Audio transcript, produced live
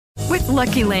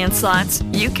Lucky Land Slots,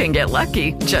 you can get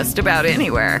lucky just about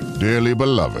anywhere. Dearly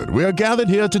beloved, we are gathered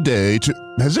here today to...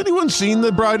 Has anyone seen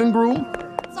the bride and groom?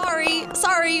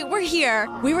 Sorry, we're here.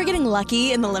 We were getting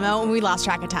lucky in the limo and we lost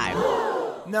track of time.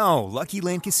 No, Lucky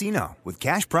Land Casino, with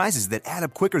cash prizes that add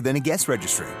up quicker than a guest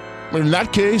registry. In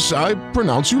that case, I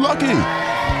pronounce you lucky.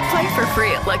 Play for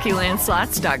free at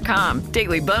LuckyLandSlots.com.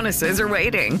 Daily bonuses are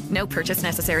waiting. No purchase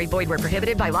necessary. Void where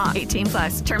prohibited by law.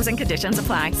 18+. Terms and conditions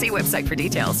apply. See website for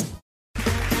details.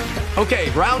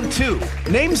 Okay, round two.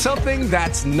 Name something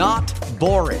that's not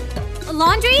boring. A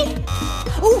laundry?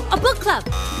 Ooh, a book club.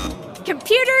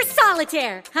 Computer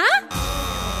solitaire, huh?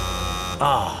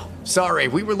 Ah, sorry,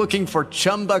 we were looking for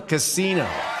Chumba Casino.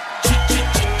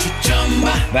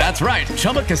 That's right,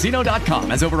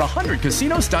 ChumbaCasino.com has over 100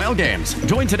 casino-style games.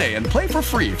 Join today and play for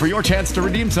free for your chance to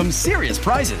redeem some serious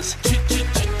prizes.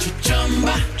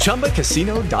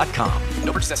 ChumbaCasino.com.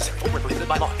 No purchase necessary. Void where prohibited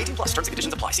by law. 18+. Terms and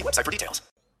conditions apply. See website for details.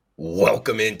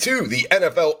 Welcome into the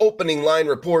NFL Opening Line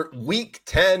Report Week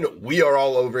 10. We are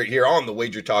all over it here on the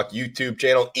Wager Talk YouTube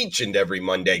channel each and every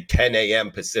Monday, 10 a.m.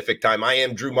 Pacific time. I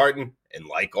am Drew Martin, and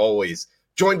like always,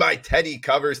 joined by Teddy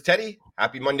Covers. Teddy,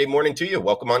 happy Monday morning to you.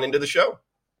 Welcome on into the show.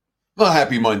 Well,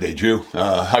 happy Monday, Drew.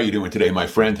 How you doing today, my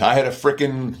friend? I had a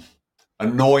freaking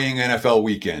annoying NFL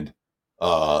weekend,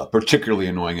 particularly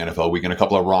annoying NFL weekend. A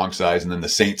couple of wrong sides, and then the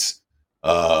Saints,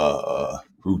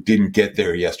 who didn't get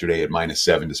there yesterday at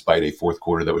 -7 despite a fourth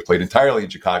quarter that was played entirely in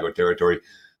Chicago territory.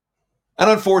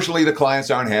 And unfortunately, the clients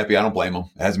aren't happy. I don't blame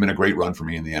them. It hasn't been a great run for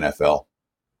me in the NFL.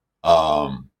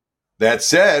 That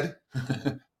said,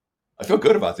 I feel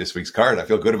good about this week's card. I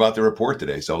feel good about the report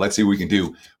today. So let's see what we can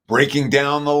do. Breaking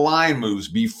down the line moves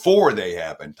before they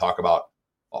happen. Talk about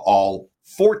all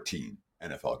 14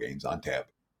 NFL games on tap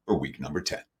for week number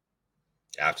 10.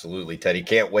 Absolutely, Teddy.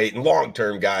 Can't wait. And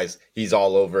long-term, guys, he's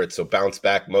all over it. So bounce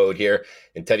back mode here.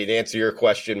 And Teddy, to answer your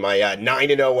question, my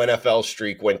 9-0 NFL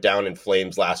streak went down in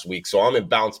flames last week. So I'm in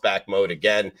bounce back mode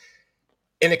again.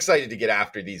 And excited to get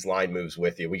after these line moves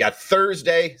with you. We got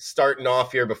Thursday starting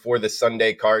off here before the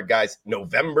Sunday card, guys.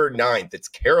 November 9th. It's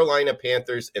Carolina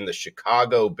Panthers and the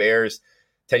Chicago Bears.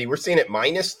 Teddy, we're seeing it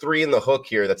 -3 in the hook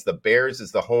here. That's the Bears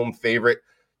is the home favorite.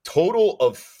 Total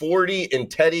of 40.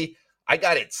 And Teddy, I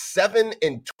got it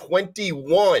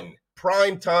 7-21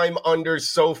 primetime unders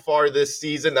so far this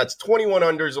season. That's 21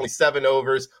 unders, only 7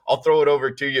 overs. I'll throw it over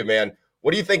to you, man.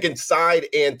 What do you think inside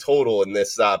and total in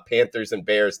this Panthers and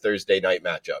Bears Thursday night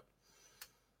matchup?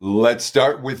 Let's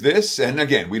start with this. And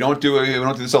again, we don't do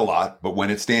this a lot, but when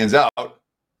it stands out,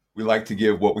 we like to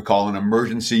give what we call an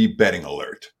emergency betting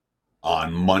alert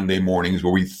on Monday mornings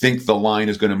where we think the line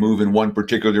is going to move in one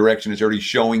particular direction. It's already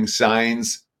showing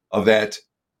signs of that.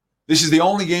 This is the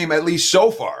only game, at least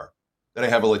so far, that I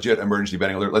have a legit emergency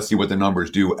betting alert. Let's see what the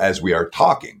numbers do as we are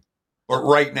talking. But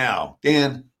right now,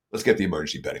 Dan, let's get the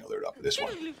emergency betting alert up for this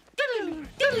one.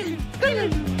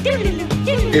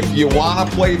 If you want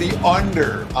to play the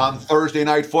under on Thursday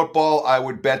Night Football, I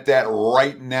would bet that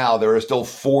right now. There are still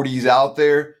 40s out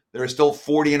there. There are still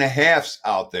 40.5s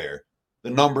out there. The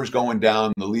numbers going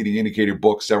down. The leading indicator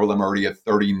books, several of them are already at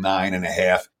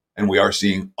 39.5. And we are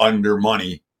seeing under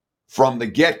money from the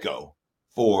get-go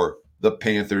for the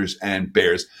Panthers and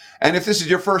Bears. And if this is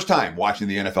your first time watching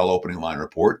the NFL Opening Line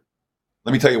Report,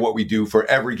 let me tell you what we do for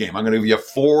every game. I'm going to give you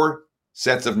 4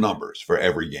 sets of numbers for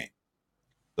every game.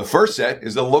 The first set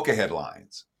is the look-ahead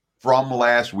lines from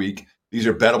last week. These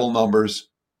are bettable numbers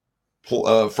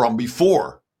from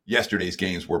before yesterday's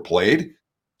games were played.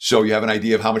 So you have an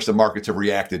idea of how much the markets have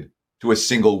reacted to a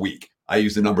single week. I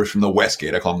use the numbers from the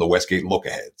Westgate. I call them the Westgate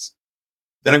look-aheads.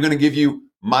 Then I'm going to give you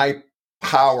my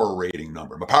power rating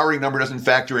number. My power rating number doesn't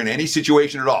factor in any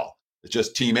situation at all. It's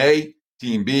just team A,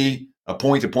 team B, a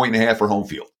point and a half for home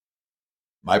field.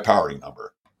 My power rating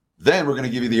number. Then we're going to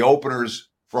give you the openers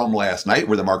from last night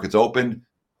where the markets opened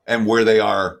and where they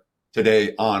are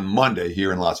today on Monday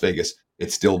here in Las Vegas.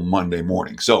 It's still Monday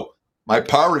morning. So my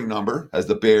power rating number has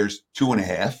the Bears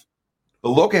 2.5. The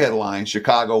look-ahead line,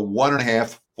 Chicago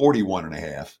 1.5,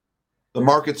 41.5. The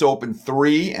markets opened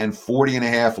 3 and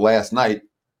 40.5 last night.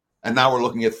 And now we're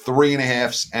looking at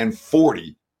 3.5s and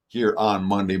 40 here on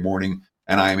Monday morning.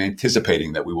 And I am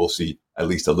anticipating that we will see at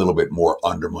least a little bit more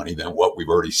under money than what we've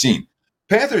already seen.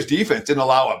 Panthers defense didn't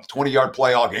allow a 20-yard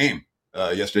play all game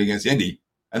yesterday against Indy,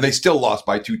 and they still lost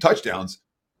by 2 touchdowns,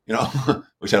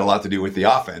 which had a lot to do with the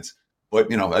offense.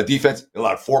 But, a defense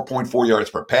allowed 4.4 yards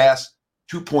per pass,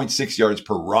 2.6 yards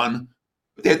per run.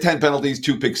 But they had 10 penalties,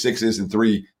 2 pick sixes, and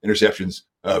 3 interceptions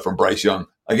from Bryce Young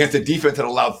against a defense that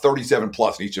allowed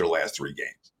 37+ in each of the last 3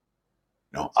 games.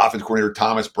 Offense coordinator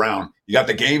Thomas Brown, you got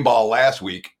the game ball last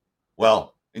week.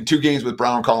 Well, in 2 games with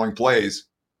Brown calling plays,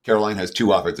 Carolina has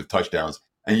 2 offensive touchdowns,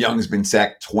 and Young's been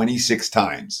sacked 26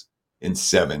 times in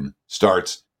 7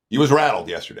 starts. He was rattled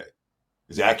yesterday.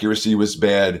 His accuracy was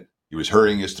bad. He was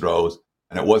hurrying his throws,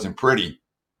 and it wasn't pretty.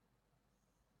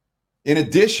 In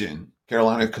addition,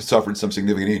 Carolina suffered some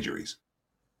significant injuries.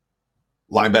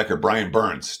 Linebacker Brian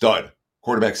Burns, stud.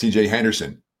 Quarterback C.J.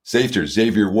 Henderson. Safety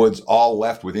Xavier Woods, all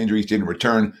left with injuries, didn't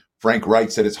return. Frank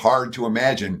Wright said it's hard to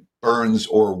imagine Burns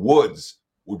or Woods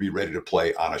would be ready to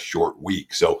play on a short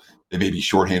week. So they may be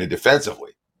shorthanded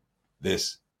defensively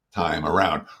this time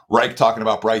around. Reich talking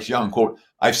about Bryce Young, quote,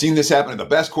 I've seen this happen to the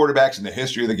best quarterbacks in the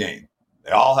history of the game.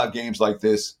 They all have games like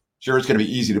this. Sure, it's going to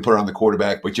be easy to put on the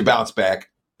quarterback, but you bounce back.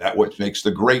 That's what makes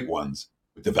the great ones.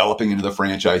 With developing into the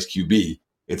franchise QB,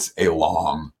 it's a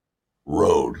long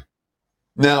road.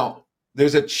 Now,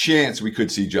 there's a chance we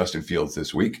could see Justin Fields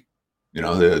this week. You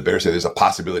know, the Bears say there's a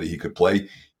possibility he could play.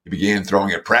 He began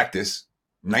throwing at practice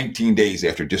 19 days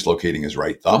after dislocating his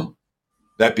right thumb.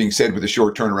 That being said, with a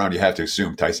short turnaround, you have to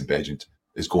assume Tyson Bagent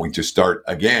is going to start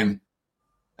again.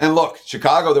 And look,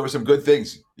 Chicago, there were some good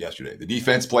things yesterday. The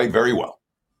defense played very well.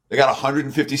 They got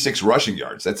 156 rushing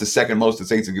yards. That's the second most the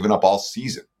Saints have given up all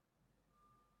season.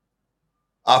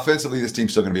 Offensively, this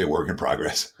team's still going to be a work in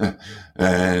progress.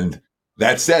 And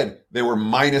that said, they were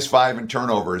 -5 in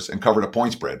turnovers and covered a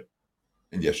point spread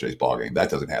in yesterday's ballgame. That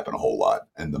doesn't happen a whole lot.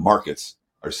 And the markets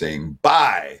are saying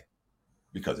bye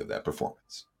because of that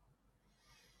performance.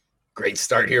 Great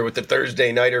start here with the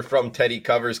Thursday Nighter from Teddy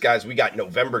Covers. Guys, we got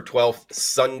November 12th,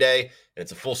 Sunday, and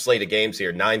it's a full slate of games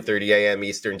here, 9:30 a.m.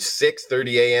 Eastern,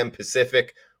 6:30 a.m.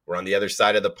 Pacific. We're on the other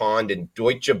side of the pond in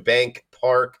Deutsche Bank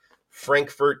Park,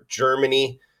 Frankfurt,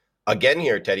 Germany. Again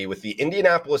here, Teddy, with the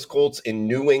Indianapolis Colts and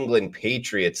New England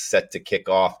Patriots set to kick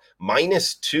off.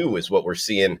 -2 is what we're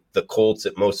seeing the Colts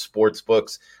at most sports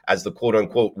books as the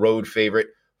quote-unquote road favorite.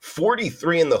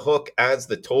 43 in the hook as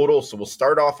the total. So we'll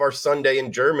start off our Sunday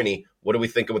in Germany. What are we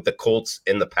thinking with the Colts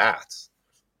and the Pats?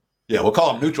 Yeah, we'll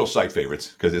call them neutral site favorites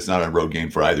because it's not a road game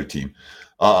for either team.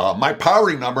 My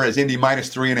powering number is Indy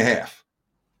 -3.5.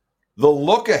 The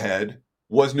look ahead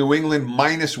was New England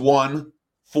 -1,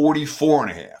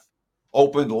 44.5.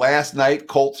 Opened last night,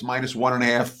 Colts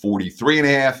 -1.5,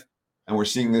 43.5. And we're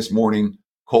seeing this morning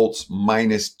Colts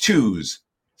 -2s,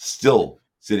 still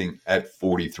sitting at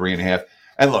 43.5.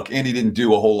 And look, Indy didn't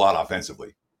do a whole lot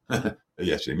offensively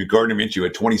yesterday. Gardner Minshew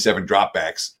had 27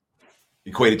 dropbacks,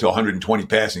 equated to 120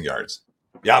 passing yards.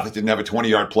 The offense didn't have a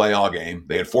 20-yard play all game.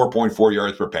 They had 4.4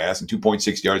 yards per pass and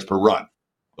 2.6 yards per run.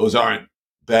 Those aren't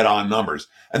bet-on numbers.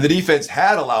 And the defense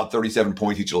had allowed 37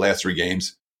 points each of the last 3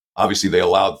 games. Obviously, they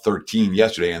allowed 13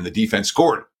 yesterday, and the defense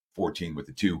scored 14 with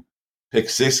the 2 pick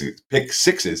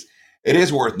sixes. It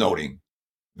is worth noting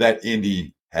that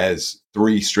Indy has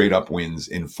 3 straight-up wins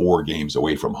in 4 games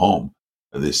away from home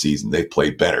this season. They've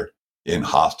played better in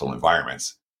hostile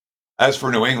environments. As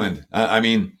for New England,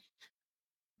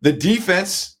 the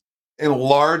defense for a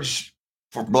large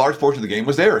portion of the game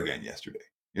was there again yesterday.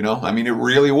 You know, it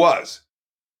really was.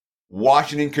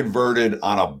 Washington converted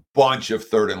on a bunch of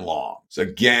 3rd and longs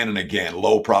again and again,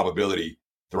 low probability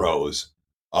throws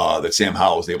that Sam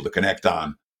Howell was able to connect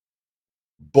on.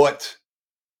 But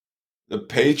the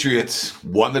Patriots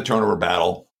won the turnover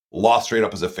battle, lost straight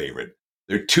up as a favorite.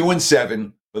 They're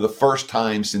 2-7 for the first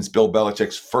time since Bill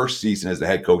Belichick's first season as the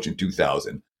head coach in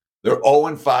 2000. They're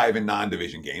 0-5 in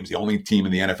non-division games, the only team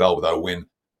in the NFL without a win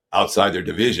outside their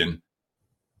division.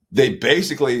 They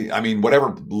basically,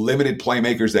 whatever limited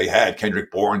playmakers they had,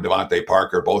 Kendrick Bourne, Devontae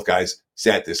Parker, both guys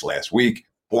sat this last week.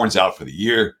 Bourne's out for the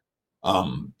year.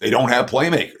 They don't have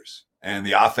playmakers. And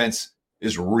the offense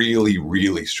is really,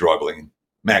 really struggling.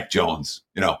 Mac Jones,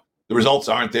 the results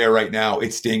aren't there right now.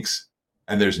 It stinks.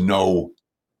 And there's no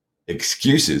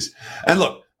excuses. And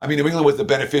look, New England was the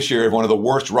beneficiary of one of the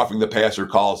worst roughing the passer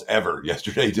calls ever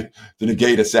yesterday to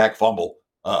negate a sack fumble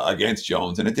against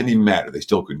Jones. And it didn't even matter. They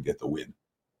still couldn't get the win.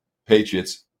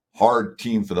 Patriots, hard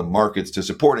team for the markets to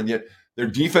support, and yet their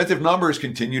defensive numbers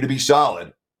continue to be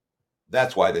solid.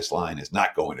 That's why this line is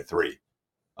not going to 3.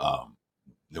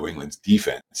 New England's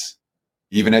defense,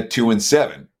 even at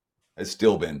 2-7, has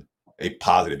still been a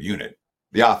positive unit.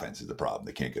 The offense is the problem.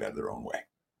 They can't get out of their own way.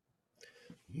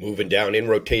 Moving down in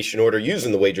rotation order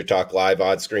using the Wager Talk Live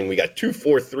odds screen, we got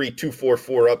 243,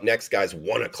 244 up next, guys.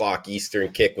 1 o'clock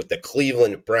Eastern kick with the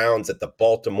Cleveland Browns at the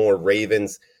Baltimore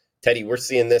Ravens. Teddy, we're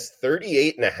seeing this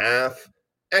 38.5,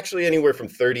 actually anywhere from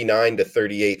 39 to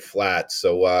 38 flat.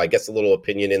 So I guess a little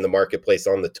opinion in the marketplace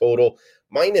on the total.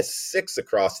 -6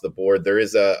 across the board. There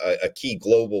is a key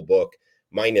global book,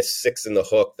 -6 in the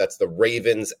hook. That's the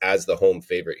Ravens as the home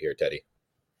favorite here, Teddy.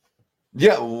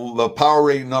 Yeah, the power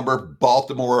rating number,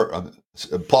 Baltimore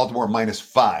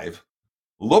 -5.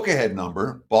 Look ahead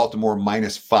number, Baltimore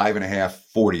minus 5.5,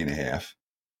 40.5.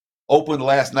 Opened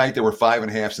last night, there were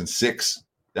 5.5s and 6,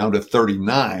 down to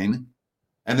 39.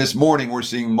 And this morning, we're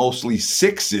seeing mostly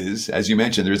 6s. As you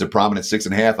mentioned, there's a prominent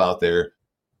 6.5 out there,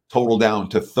 total down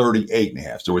to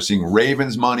 38.5. So we're seeing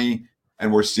Ravens money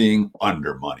and we're seeing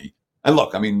under money. And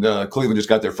look, I mean, Cleveland just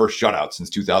got their first shutout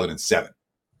since 2007.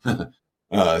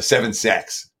 7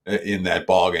 sacks in that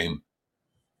ball game.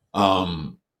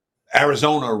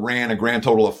 Arizona ran a grand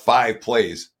total of 5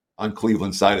 plays on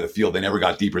Cleveland's side of the field. They never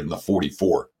got deeper than the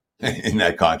 44 in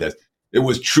that contest. It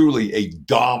was truly a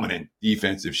dominant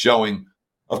defensive showing.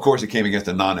 Of course, it came against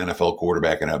a non-NFL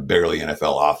quarterback and a barely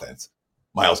NFL offense.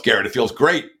 Myles Garrett, it feels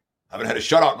great. I haven't had a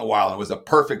shutout in a while. It was a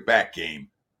perfect back game.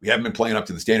 We haven't been playing up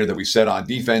to the standard that we set on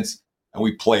defense, and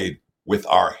we played with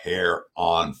our hair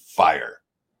on fire.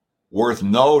 Worth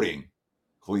noting,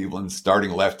 Cleveland's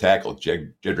starting left tackle,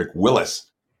 Jedrick Willis,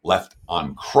 left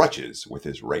on crutches with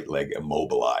his right leg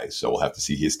immobilized. So we'll have to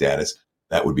see his status.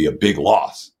 That would be a big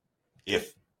loss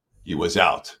if he was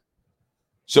out.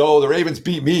 So the Ravens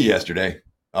beat me yesterday,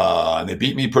 and they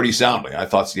beat me pretty soundly. I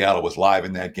thought Seattle was live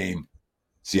in that game.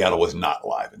 Seattle was not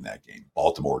live in that game.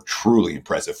 Baltimore, truly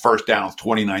impressive. First downs,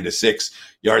 29-6.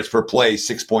 Yards per play,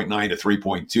 6.9 to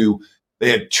 3.2.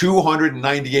 They had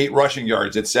 298 rushing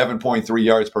yards at 7.3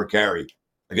 yards per carry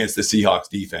against the Seahawks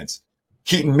defense.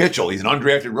 Keaton Mitchell, he's an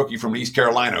undrafted rookie from East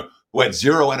Carolina who had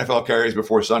 0 NFL carries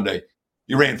before Sunday.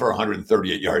 He ran for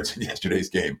 138 yards in yesterday's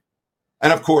game.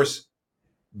 And of course,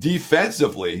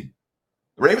 defensively,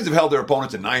 the Ravens have held their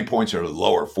opponents at 9 points or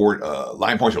lower,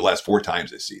 9 points or less 4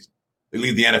 times this season. They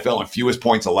lead the NFL in fewest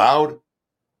points allowed,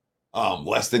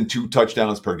 less than 2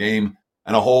 touchdowns per game,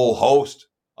 and a whole host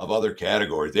of other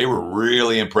categories. They were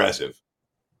really impressive.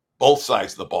 Both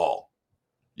sides of the ball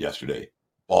yesterday.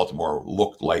 Baltimore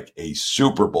looked like a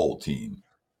Super Bowl team,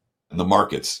 and the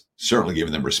market's certainly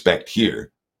giving them respect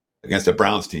here against a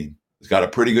Browns team that's got a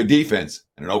pretty good defense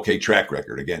and an okay track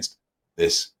record against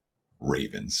this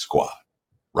Ravens squad.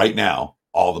 Right now,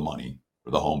 all the money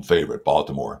for the home favorite,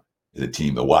 Baltimore, is a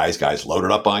team the wise guys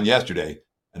loaded up on yesterday,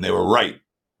 and they were right.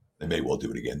 They may well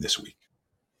do it again this week.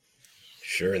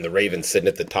 Sure, and the Ravens sitting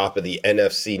at the top of the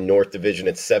NFC North Division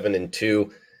at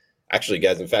 7-2. Actually,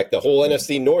 guys, in fact, the whole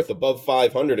NFC North above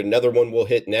 500. Another one we'll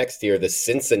hit next here, the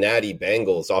Cincinnati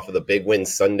Bengals off of the big win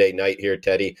Sunday night here,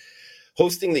 Teddy.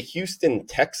 Hosting the Houston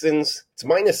Texans. It's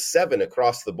 -7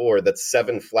 across the board. That's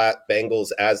 7 flat.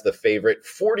 Bengals as the favorite.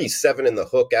 47 in the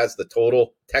hook as the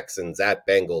total. Texans at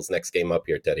Bengals. Next game up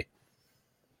here, Teddy.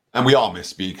 And we all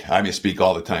misspeak. I misspeak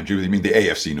all the time. Drew, you mean the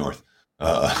AFC North?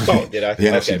 Oh, did I? The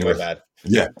NFC okay, North. my bad.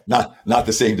 Yeah, not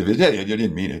the same division. Yeah, you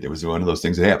didn't mean it. It was one of those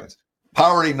things that happens.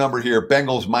 Power rating number here,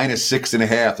 Bengals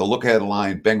 -6.5. The look ahead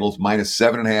line, Bengals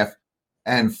 -7.5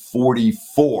 and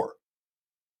 44.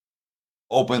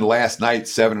 Opened last night,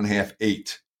 7.5,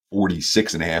 8,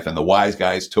 46.5. And the wise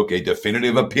guys took a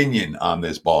definitive opinion on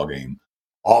this ball game.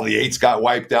 All the 8s got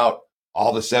wiped out.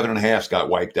 All the 7.5s got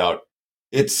wiped out.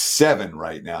 It's 7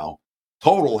 right now.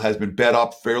 Total has been bet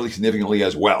up fairly significantly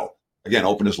as well. Again,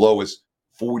 opened as low as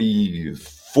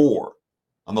 44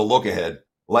 on the look ahead.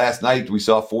 Last night, we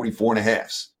saw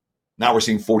 44.5s. Now we're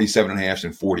seeing 47.5s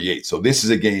and 48. So this is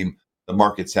a game the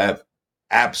markets have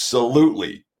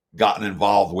absolutely gotten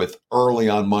involved with early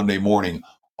on Monday morning.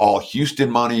 All Houston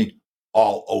money,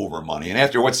 all over money. And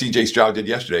after what C.J. Stroud did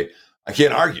yesterday, I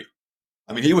can't argue.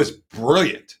 I mean, he was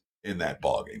brilliant in that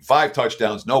ballgame. 5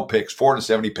 touchdowns, no picks,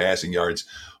 470 passing yards,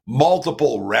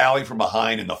 multiple rally from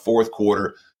behind in the fourth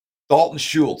quarter. Dalton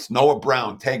Schultz, Noah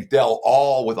Brown, Tank Dell,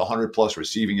 all with 100-plus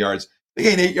receiving yards. They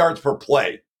gained 8 yards per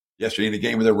play yesterday in a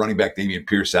game where their running back, Dameon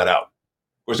Pierce, sat out.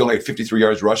 Of course, they only had 53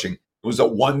 yards rushing. It was a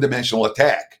one-dimensional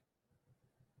attack.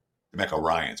 DeMeco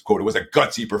Ryans, quote, it was a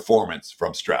gutsy performance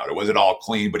from Stroud. It wasn't all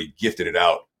clean, but he gifted it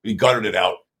out. He gutted it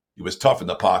out. He was tough in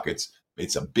the pockets, made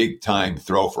some big-time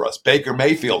throw for us. Baker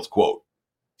Mayfield's quote,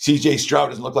 C.J. Stroud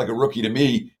doesn't look like a rookie to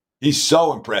me. He's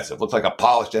so impressive. Looks like a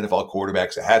polished NFL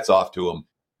quarterback, so hats off to him.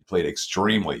 He played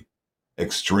extremely,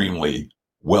 extremely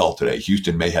well today.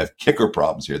 Houston may have kicker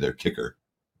problems here. Their kicker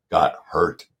got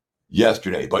hurt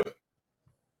yesterday. But,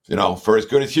 you know, for as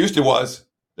good as Houston was,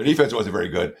 their defense wasn't very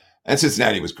good. And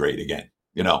Cincinnati was great again.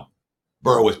 You know,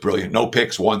 Burrow was brilliant. No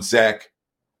picks, 1 sack.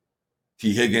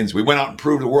 T. Higgins, we went out and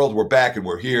proved the world we're back and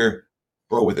we're here.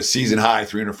 Burrow with a season high,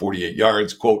 348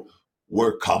 yards. Quote,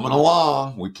 we're coming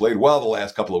along. We played well the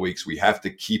last couple of weeks. We have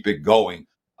to keep it going.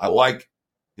 I like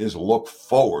his look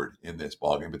forward in this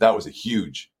ballgame, but that was a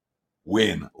huge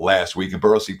win last week. And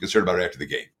Burrow seemed concerned about it after the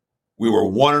game. We were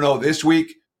 1-0 this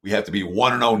week. We have to be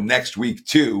 1-0 next week,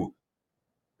 too.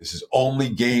 This is only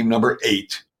game number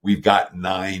 8. We've got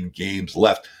 9 games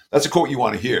left. That's a quote you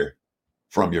want to hear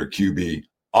from your QB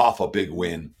off a big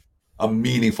win, a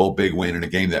meaningful big win in a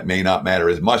game that may not matter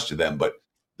as much to them, but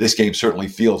this game certainly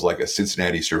feels like a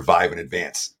Cincinnati survive and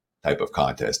advance type of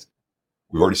contest.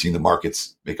 We've already seen the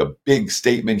markets make a big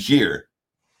statement here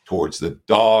towards the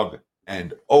dog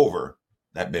and over.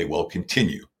 That may well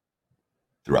continue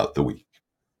throughout the week.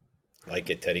 Like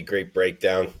it, Teddy. Great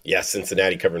breakdown. Yeah,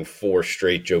 Cincinnati covering 4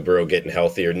 straight. Joe Burrow getting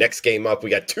healthier. Next game up, we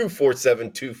got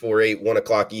 2-4-7, 2-4-8, 1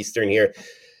 o'clock Eastern here.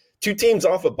 2 teams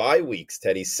off of bye weeks,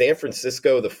 Teddy. San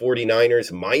Francisco, the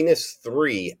 49ers,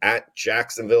 -3 at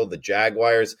Jacksonville, the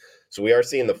Jaguars. So we are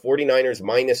seeing the 49ers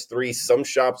 -3, some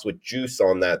shops with juice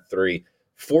on that 3.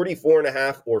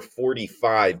 44.5 or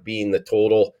 45 being the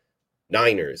total.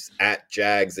 Niners at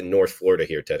Jags in North Florida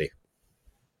here, Teddy.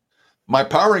 My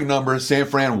powering number is San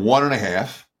Fran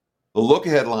 1.5. The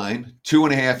look-ahead line,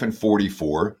 2.5 and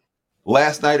 44.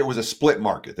 Last night it was a split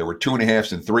market. There were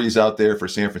 2.5s and 3s out there for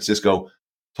San Francisco,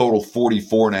 total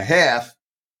 44.5.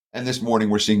 And this morning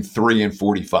we're seeing 3 and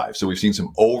 45. So we've seen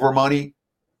some over money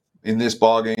in this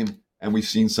ballgame, and we've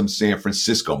seen some San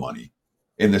Francisco money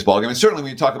in this ballgame. And certainly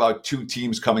when you talk about 2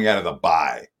 teams coming out of the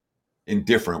bye in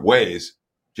different ways,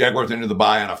 Jaguars into the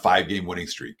bye on a 5-game winning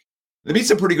streak. They beat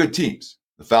some pretty good teams.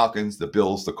 The Falcons, the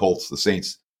Bills, the Colts, the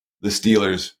Saints, the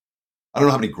Steelers. I don't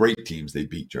know how many great teams they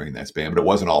beat during that span, but it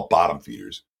wasn't all bottom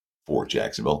feeders for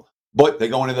Jacksonville. But they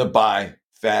go into the bye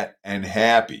fat and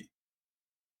happy.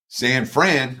 San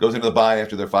Fran goes into the bye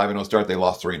after their 5-0 start. They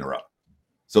lost 3 in a row.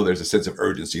 So there's a sense of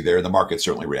urgency there. The market's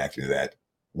certainly reacting to that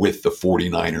with the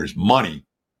 49ers money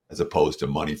as opposed to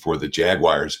money for the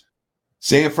Jaguars.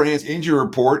 San Fran's injury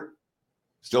report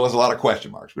still has a lot of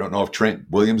question marks. We don't know if Trent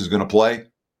Williams is going to play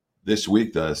this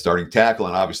week, the starting tackle,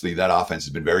 and obviously that offense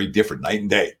has been very different night and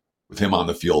day with him on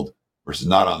the field versus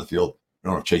not on the field. We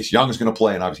don't know if Chase Young is going to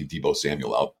play, and obviously Deebo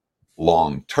Samuel out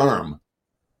long term.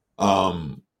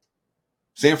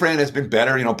 San Fran has been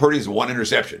better. Purdy's 1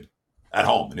 interception at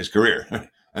home in his career,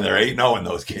 and they're 8-0 in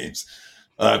those games.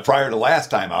 Prior to last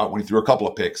time out, when he threw a couple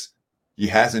of picks, he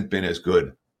hasn't been as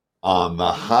good on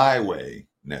the highway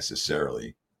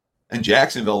necessarily. And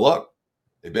Jacksonville, look,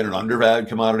 they've been an undervalued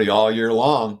commodity all year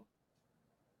long.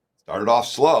 Started off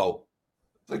slow.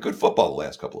 Played good football the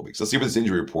last couple of weeks. Let's see what this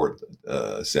injury report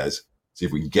says. See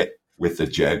if we can get with the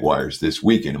Jaguars this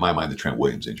weekend. In my mind, the Trent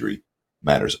Williams injury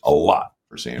matters a lot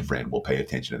for San Fran. We'll pay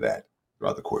attention to that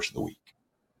throughout the course of the week.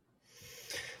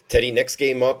 Teddy, next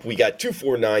game up, we got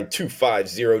 249,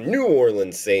 250, New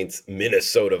Orleans Saints,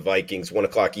 Minnesota Vikings, 1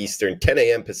 o'clock Eastern, 10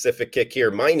 a.m. Pacific kick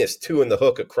here, -2 in the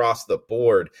hook across the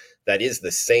board. That is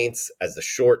the Saints as the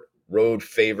short road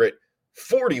favorite,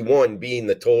 41 being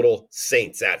the total.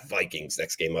 Saints at Vikings.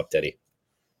 Next game up, Teddy.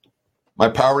 My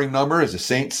powering number is the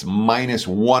Saints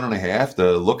 -1.5.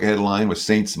 The look-ahead line was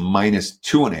Saints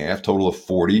 -2.5, total of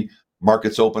 40.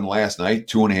 Markets open last night,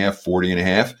 2.5,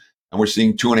 40.5. And we're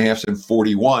seeing 2.5s and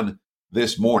 41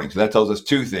 this morning. So that tells us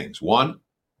 2 things. 1,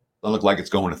 doesn't look like it's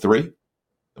going to 3.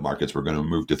 The markets were going to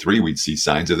move to 3. We'd see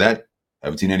signs of that.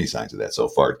 Haven't seen any signs of that so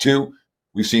far. 2,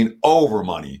 we've seen over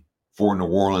money for New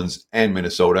Orleans and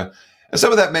Minnesota. And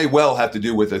some of that may well have to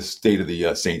do with the state of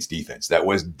the Saints defense. That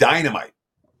was dynamite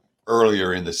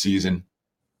earlier in the season.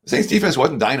 The Saints defense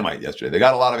wasn't dynamite yesterday. They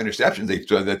got a lot of interceptions. They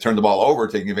turned the ball over,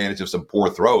 taking advantage of some poor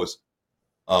throws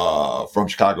from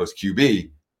Chicago's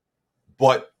QB.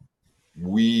 But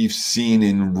we've seen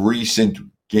in recent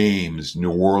games,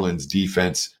 New Orleans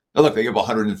defense. Now look, they gave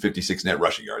 156 net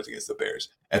rushing yards against the Bears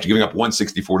after giving up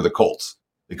 164 to the Colts.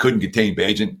 They couldn't contain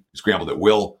Bagent, who scrambled at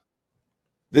will.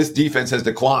 This defense has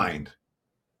declined,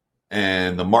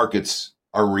 and the markets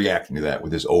are reacting to that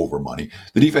with this over money.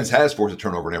 The defense has forced a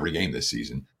turnover in every game this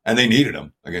season, and they needed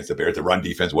them against the Bears. The run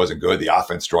defense wasn't good. The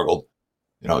offense struggled.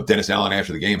 Dennis Allen,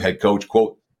 after the game, head coach,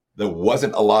 quote, "There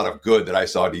wasn't a lot of good that I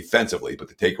saw defensively, but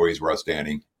the takeaways were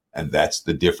outstanding, and that's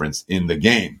the difference in the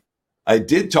game." I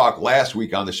did talk last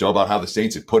week on the show about how the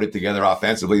Saints had put it together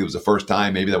offensively. It was the first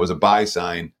time. Maybe that was a buy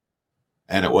sign,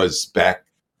 and it was back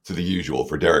to the usual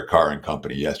for Derek Carr and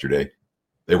company yesterday.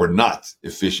 They were not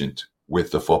efficient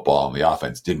with the football, and the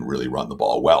offense didn't really run the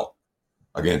ball well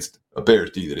against a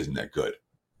Bears D that isn't that good.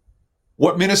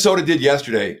 What Minnesota did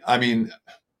yesterday,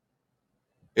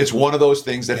 it's one of those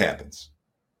things that happens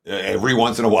every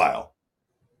once in a while.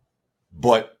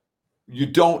 But you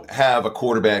don't have a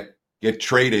quarterback get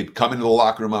traded, come into the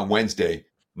locker room on Wednesday,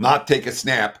 not take a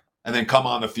snap, and then come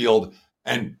on the field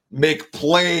and make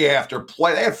play after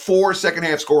play. They had 4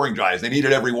 second-half scoring drives. They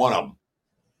needed every one of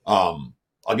them.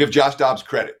 I'll give Josh Dobbs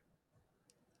credit.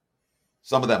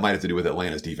 Some of that might have to do with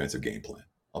Atlanta's defensive game plan.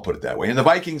 I'll put it that way. And the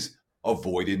Vikings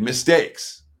avoided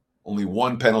mistakes. Only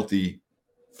 1 penalty,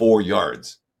 4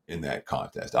 yards in that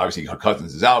contest. Obviously,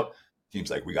 Cousins is out. Team's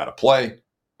like, we got to play.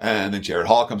 And then Jared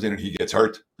Hall comes in and he gets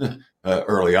hurt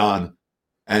early on.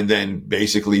 And then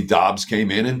basically Dobbs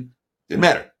came in and didn't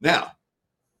matter. Now,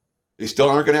 they still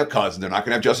aren't going to have Cousins. They're not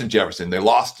going to have Justin Jefferson. They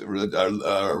lost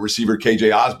receiver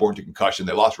KJ Osborne to concussion.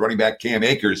 They lost running back Cam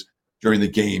Akers during the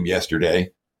game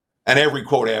yesterday. And every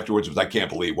quote afterwards was, I can't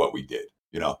believe what we did.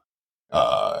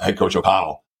 Head coach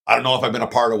O'Connell, I don't know if I've been a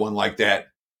part of one like that.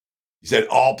 He said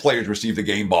all players received the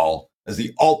game ball as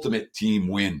the ultimate team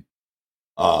win.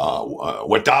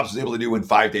 What Dobbs was able to do in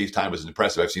 5 days' time was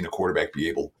impressive. I've seen a quarterback be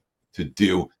able to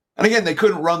do. And again, they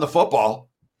couldn't run the football.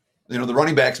 The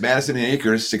running backs, Madison and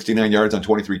Akers, 69 yards on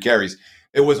 23 carries.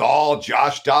 It was all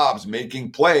Josh Dobbs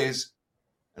making plays.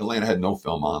 And Atlanta had no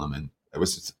film on them. And it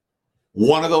was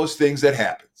one of those things that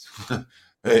happens in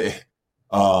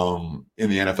the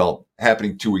NFL.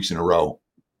 Happening 2 weeks in a row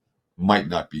might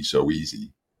not be so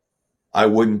easy. I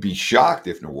wouldn't be shocked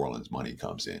if New Orleans money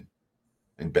comes in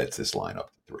and bets this line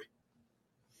up to 3.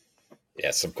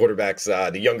 Yeah, some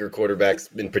quarterbacks, the younger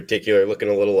quarterbacks in particular, looking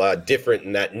a little different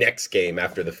in that next game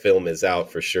after the film is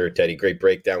out for sure, Teddy. Great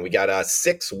breakdown. We got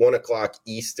 6 1 o'clock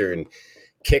Eastern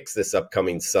kicks this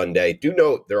upcoming Sunday. Do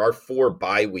note there are 4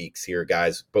 bye weeks here,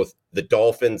 guys. Both the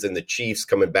Dolphins and the Chiefs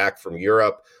coming back from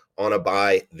Europe on a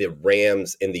bye. The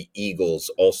Rams and the Eagles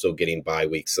also getting bye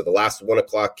weeks. So the last 1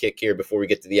 o'clock kick here before we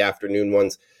get to the afternoon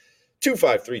ones.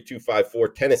 253, 254,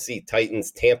 Tennessee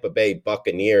Titans, Tampa Bay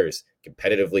Buccaneers.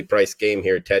 Competitively priced game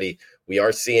here, Teddy. We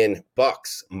are seeing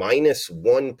Bucks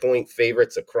 -1 point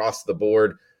favorites across the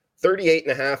board.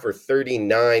 38.5 or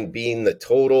 39 being the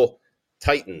total.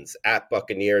 Titans at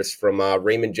Buccaneers from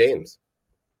Raymond James.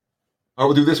 All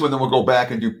right, we'll do this one, then we'll go back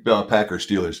and do Packers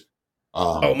Steelers.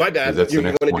 My bad. You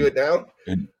want to do it now?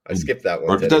 I skipped that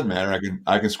one. Or if it doesn't matter,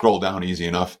 I can scroll down easy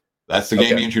enough. That's the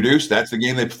game he introduced. That's the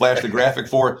game they flashed the graphic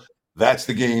for. That's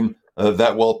the game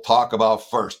that we'll talk about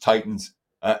first. Titans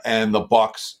and the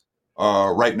Bucks.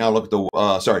 Right now, look at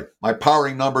the my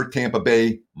powering number, Tampa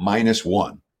Bay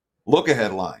 -1. Look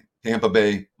ahead line, Tampa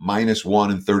Bay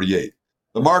 -1 and 38.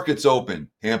 The market's open,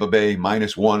 Tampa Bay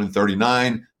 -1 and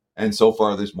 39. And so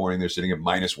far this morning, they're sitting at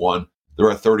 -1. There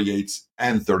are 38s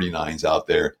and 39s out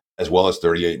there, as well as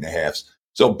 38.5s.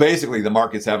 So basically, the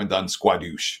markets haven't done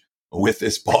squadoosh with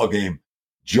this ball game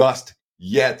just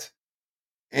yet.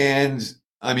 And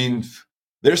I mean,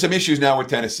 there's some issues now with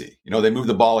Tennessee. They moved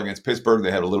the ball against Pittsburgh.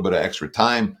 They had a little bit of extra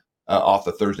time off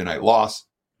the Thursday night loss.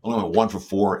 Only went 1 for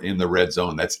 4 in the red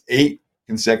zone. That's 8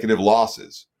 consecutive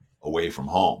losses away from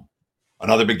home.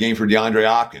 Another big game for DeAndre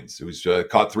Hopkins, who's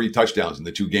caught 3 touchdowns in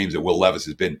the 2 games that Will Levis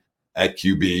has been at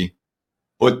QB.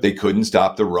 But they couldn't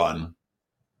stop the run.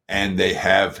 And they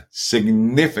have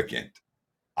significant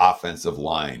offensive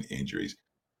line injuries.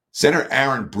 Center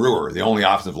Aaron Brewer, the only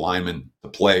offensive lineman to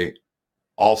play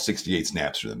all 68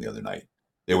 snaps for them the other night.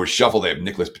 They were shuffled. They have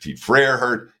Nicholas Petit-Frere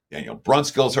hurt. Daniel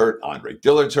Brunskill's hurt. Andre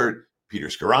Dillard's hurt. Peter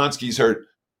Skoronski's hurt.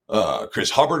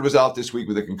 Chris Hubbard was out this week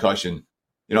with a concussion.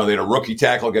 They had a rookie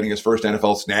tackle getting his first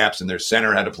NFL snaps, and their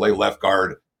center had to play left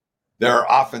guard. There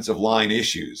are offensive line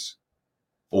issues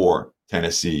for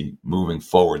Tennessee moving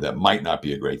forward that might not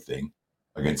be a great thing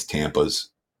against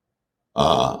Tampa's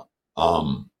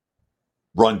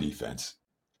run defense.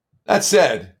 That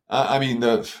said,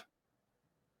 the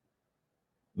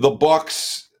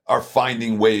Bucks are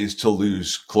finding ways to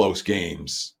lose close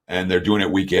games, and they're doing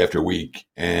it week after week.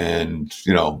 And,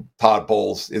 Todd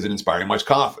Bowles isn't inspiring much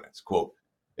confidence. Quote,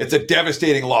 "It's a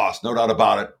devastating loss, no doubt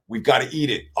about it. We've got to eat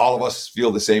it. All of us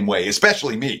feel the same way,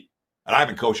 especially me. And I've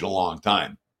been coaching a long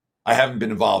time. I haven't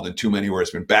been involved in too many where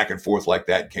it's been back and forth like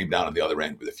that and came down on the other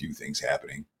end with a few things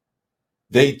happening.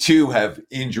 They, too, have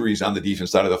injuries on the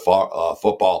defense side of the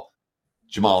football.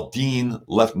 Jamal Dean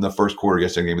left in the first quarter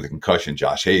yesterday with a concussion.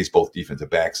 Josh Hayes, both defensive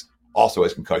backs, also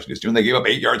has concussion issues. And they gave up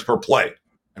 8 yards per play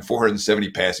and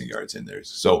 470 passing yards in there.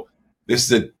 So this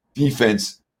is a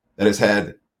defense that has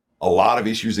had a lot of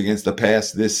issues against the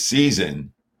pass this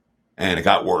season, and it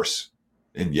got worse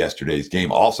in yesterday's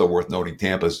game. Also worth noting,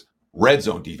 Tampa's red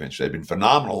zone defense had been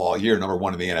phenomenal all year, number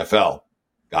 1 in the NFL.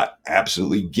 Got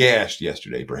absolutely gashed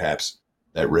yesterday, perhaps.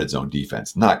 That red zone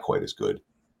defense, not quite as good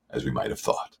as we might have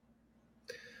thought.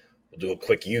 We'll do a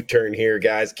quick U-turn here,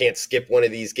 guys. Can't skip one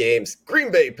of these games.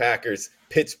 Green Bay Packers,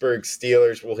 Pittsburgh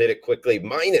Steelers. We'll hit it quickly.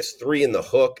 -3 in the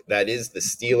hook. That is the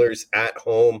Steelers at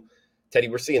home. Teddy,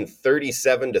 we're seeing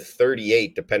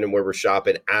 37-38, depending where we're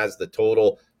shopping, as the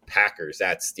total. Packers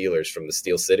at Steelers from the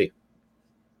Steel City.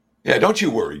 Yeah, don't you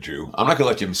worry, Drew. I'm not going to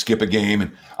let you skip a game.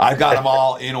 And I've got them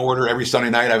all in order every Sunday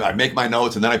night. I make my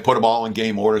notes, and then I put them all in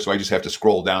game order, so I just have to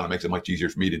scroll down. It makes it much easier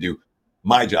for me to do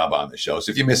my job on the show.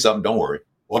 So if you miss something, don't worry.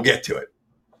 We'll get to it.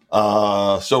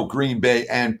 So Green Bay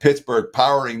and Pittsburgh,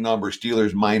 powering number,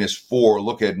 Steelers -4.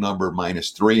 Look at number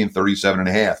 -3 and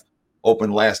 37.5.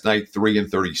 Opened last night 3 and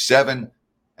 37.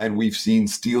 And we've seen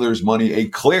Steelers money a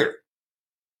clear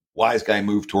wise guy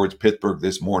move towards Pittsburgh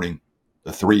this morning.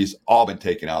 The threes all been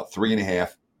taken out,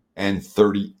 3.5 and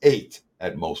 38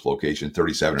 at most locations,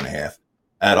 37.5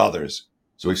 at others.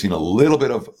 So we've seen a little bit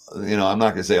of, I'm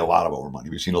not going to say a lot of over money.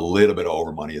 We've seen a little bit of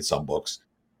over money at some books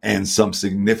and some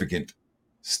significant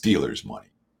Steelers money.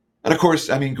 And of course,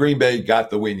 Green Bay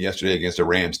got the win yesterday against a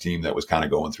Rams team that was kind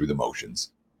of going through the motions.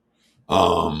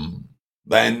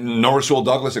 Then Norris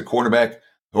Douglas at cornerback,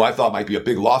 who I thought might be a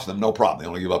big loss to them, no problem. They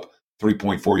only give up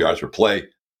 3.4 yards per play.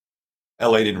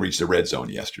 LA didn't reach the red zone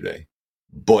yesterday.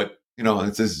 But,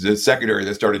 it's a secondary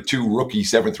that started 2 rookie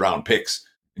 7th-round picks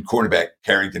in cornerback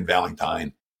Carrington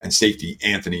Valentine and safety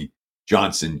Anthony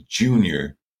Johnson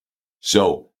Jr.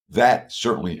 So that's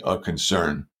certainly a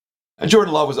concern. And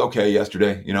Jordan Love was okay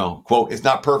yesterday. Quote, it's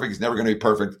not perfect. It's never going to be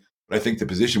perfect. But I think the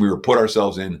position we were put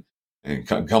ourselves in and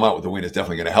come out with a win is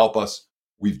definitely going to help us.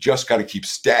 We've just got to keep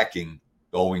stacking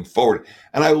going forward.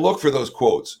 And I look for those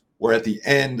quotes where at the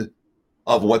end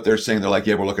of what they're saying, they're like,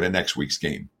 yeah, we're looking at next week's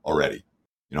game already.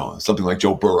 Something like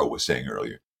Joe Burrow was saying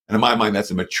earlier. And in my mind,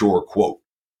 that's a mature quote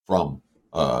from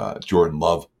Jordan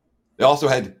Love. They also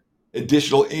had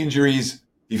additional injuries.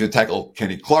 Defensive tackle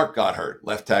Kenny Clark got hurt.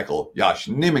 Left tackle Josh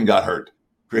Nijman got hurt.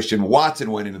 Christian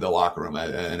Watson went into the locker room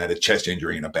and had a chest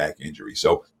injury and a back injury.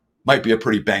 So might be a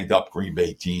pretty banged up Green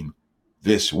Bay team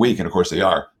this week. And of course, they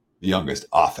are the youngest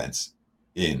offense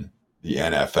in the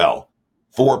NFL.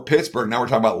 For Pittsburgh, now we're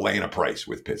talking about laying a price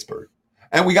with Pittsburgh.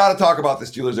 And we got to talk about the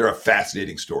Steelers. They're a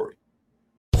fascinating story.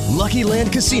 Lucky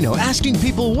Land Casino, asking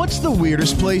people, what's the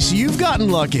weirdest place you've gotten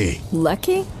lucky?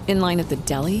 Lucky? In line at the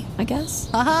deli, I guess?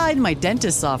 Aha, in my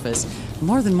dentist's office.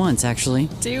 More than once, actually.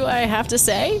 Do I have to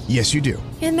say? Yes, you do.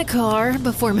 In the car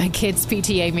before my kids'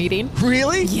 PTA meeting.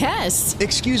 Really? Yes.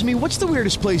 Excuse me, what's the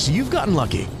weirdest place you've gotten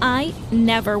lucky? I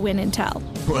never win and tell.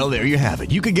 Well, there you have it.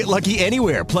 You can get lucky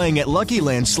anywhere, playing at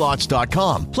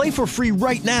LuckyLandSlots.com. Play for free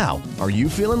right now. Are you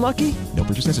feeling lucky? No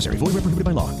purchase necessary. Void where prohibited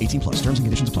by law. 18+. Terms and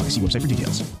conditions apply. See website for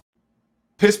details.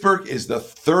 Pittsburgh is the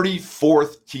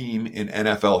 34th team in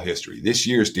NFL history. This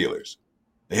year's Steelers.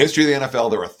 The history of the NFL,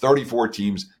 there are 34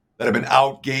 teams that have been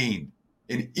outgained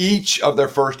in each of their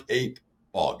first 8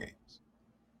 ball games.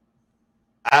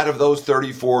 Out of those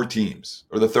 34 teams,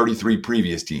 or the 33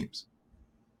 previous teams,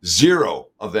 0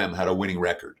 of them had a winning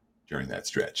record during that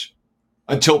stretch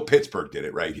until Pittsburgh did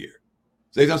it right here.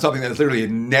 So they've done something that has literally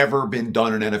never been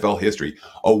done in NFL history.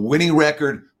 A winning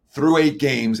record through 8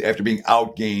 games after being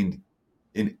outgained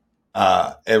in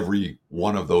every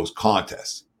one of those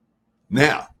contests.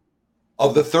 Now,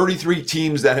 of the 33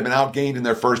 teams that have been outgained in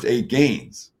their first 8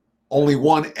 games, only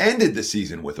one ended the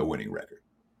season with a winning record.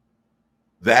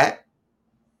 That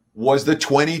was the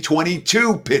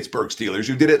 2022 Pittsburgh Steelers,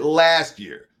 who did it last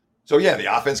year. So yeah,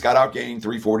 the offense got outgained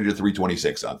 340 to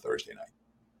 326 on Thursday night.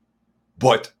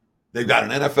 But they've got an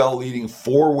NFL leading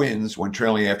 4 wins when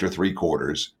trailing after 3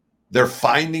 quarters. They're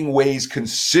finding ways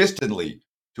consistently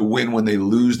to win when they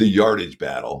lose the yardage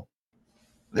battle.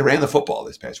 They ran the football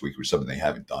this past week, which is something they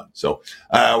haven't done. So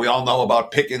we all know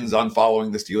about Pickens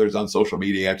unfollowing the Steelers on social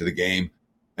media after the game,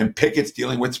 and Pickett's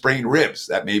dealing with sprained ribs.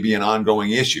 That may be an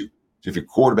ongoing issue. So if your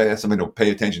quarterback has something to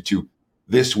pay attention to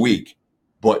this week,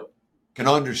 but can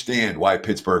understand why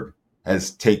Pittsburgh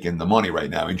has taken the money right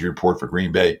now. Injury report for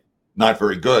Green Bay, not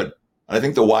very good. And I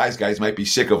think the wise guys might be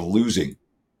sick of losing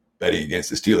betting against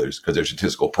the Steelers because their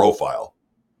statistical profile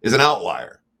is an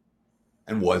outlier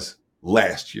and was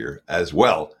last year as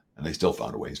well. And they still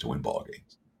found ways to win ball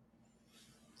games.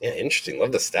 Yeah, interesting.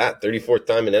 Love the stat. 34th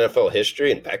time in NFL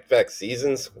history and back-to-back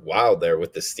seasons. Wild there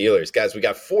with the Steelers. Guys, we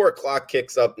got 4 o'clock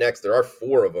kicks up next. There are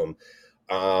 4 of them.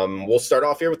 We'll start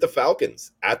off here with the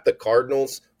Falcons at the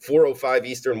Cardinals. 4:05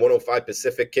 Eastern, 1:05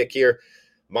 Pacific kick here.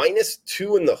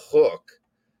 -2 in the hook.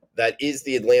 That is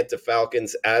the Atlanta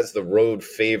Falcons as the road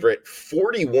favorite.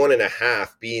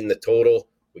 41.5 being the total.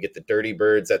 We get the Dirty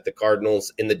Birds at the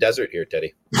Cardinals in the desert here,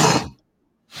 Teddy.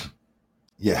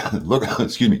 Yeah, look,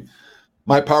 excuse me.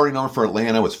 My powering number for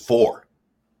Atlanta was 4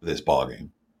 for this ballgame.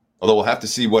 Although we'll have to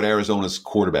see what Arizona's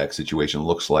quarterback situation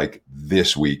looks like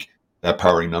this week. That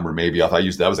powering number may be off.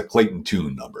 That was a Clayton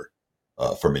Tune number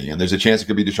for me. And there's a chance it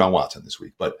could be Deshaun Watson this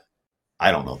week. But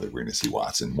I don't know that we're going to see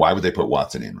Watson. Why would they put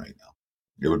Watson in right now?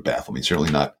 It would baffle me.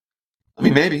 Certainly not. I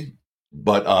mean, maybe.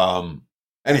 But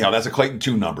anyhow, that's a Clayton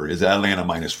Tune number. Is Atlanta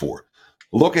 -4.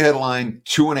 Look ahead line,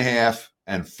 2.5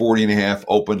 and 40.5.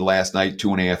 Opened last night,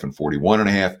 2.5 and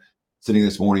 41.5. Sitting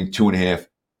this morning, 2.5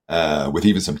 with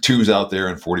even some 2s out there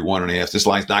and 41.5. This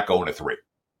line's not going to 3.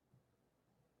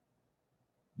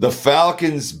 The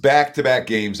Falcons' back-to-back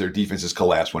games, their defenses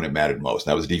collapsed when it mattered most.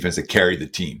 That was a defense that carried the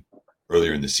team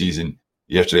earlier in the season.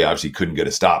 Yesterday, obviously, couldn't get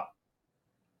a stop.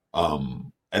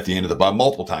 At the end of the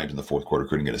multiple times in the fourth quarter,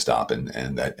 couldn't get a stop, and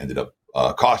that ended up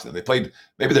costing them. They played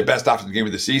maybe their best offensive game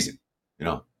of the season.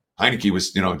 Heineke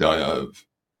was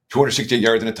 268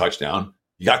 yards and a touchdown.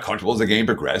 He got comfortable as the game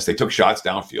progressed. They took shots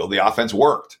downfield. The offense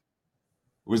worked.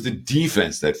 It was the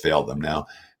defense that failed them now.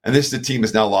 And this is a team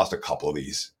that's now lost a couple of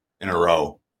these in a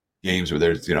row. Games where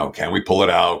there's, can we pull it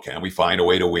out? Can we find a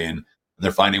way to win? And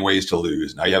they're finding ways to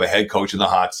lose. Now you have a head coach in the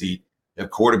hot seat. You have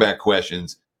quarterback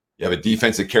questions. You have a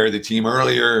defense that carried the team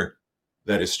earlier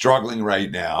that is struggling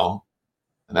right now.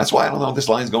 And that's why I don't know if this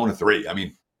line's going to 3. I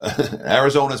mean,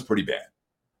 Arizona's pretty bad.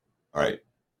 All right.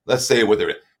 Let's say it with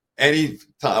it. Any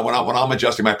time when I'm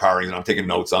adjusting my power rankings and I'm taking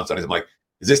notes on Sundays, I'm like,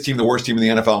 is this team the worst team in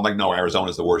the NFL? I'm like, no,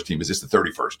 Arizona's the worst team. Is this the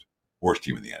 31st worst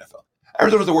team in the NFL?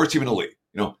 Arizona's the worst team in the league.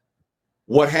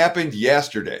 What happened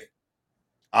yesterday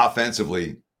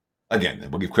offensively, again,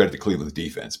 we'll give credit to Cleveland's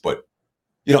defense, but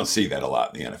you don't see that a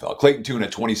lot in the NFL. Clayton Tune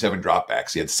had 27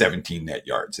 dropbacks. He had 17 net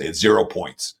yards. They had 0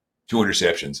 points, 2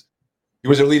 interceptions. He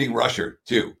was their leading rusher,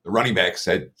 too. The running backs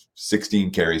had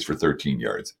 16 carries for 13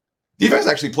 yards. Defense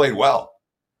actually played well.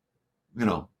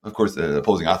 Of course, the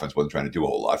opposing offense wasn't trying to do a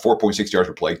whole lot. 4.6 yards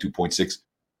per play, 2.6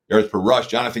 yards per rush.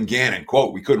 Jonathan Gannon,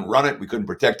 quote, we couldn't run it. We couldn't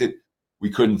protect it. We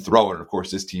couldn't throw it. And, of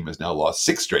course, this team has now lost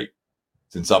 6 straight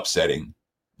since upsetting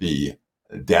the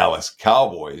Dallas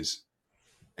Cowboys.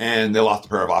 And they lost a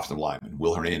pair of offensive linemen.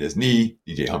 Will Hernandez's knee,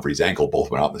 DJ Humphrey's ankle,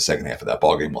 both went out in the second half of that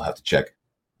ballgame. We'll have to check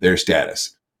their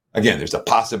status. Again, there's a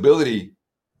possibility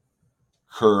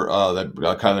that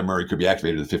Kyler Murray could be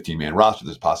activated to the 15-man roster.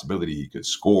 There's a possibility he could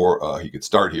score. He could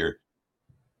start here.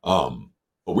 But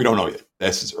we don't know yet.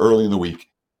 This is early in the week.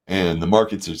 And the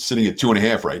markets are sitting at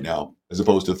 2.5 right now as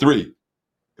opposed to 3.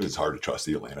 Because it's hard to trust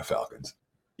the Atlanta Falcons,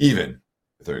 even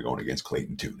if they're going against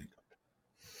Clayton Tune.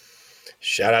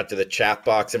 Shout out to the chat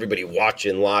box. Everybody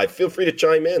watching live, feel free to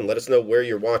chime in. Let us know where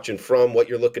you're watching from, what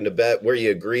you're looking to bet, where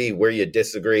you agree, where you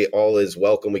disagree. All is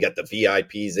welcome. We got the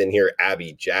VIPs in here.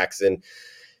 Abby Jackson.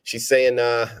 She's saying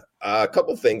a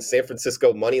couple things. San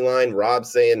Francisco money line. Rob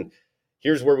saying,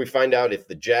 here's where we find out if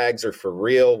the Jags are for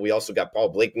real. We also got Paul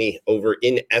Blakeney over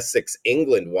in Essex,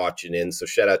 England, watching in. So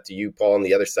shout out to you, Paul, on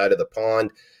the other side of the pond.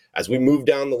 As we move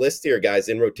down the list here, guys,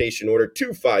 in rotation order,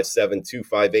 257,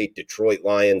 258, Detroit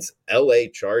Lions, LA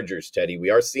Chargers, Teddy. We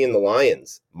are seeing the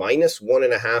Lions,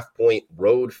 -1.5 point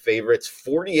road favorites,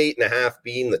 48.5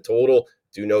 being the total.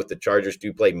 Do note the Chargers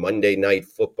do play Monday Night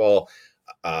Football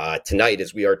tonight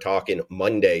as we are talking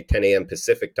Monday, 10 a.m.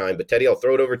 Pacific time. But, Teddy, I'll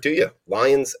throw it over to you.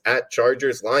 Lions at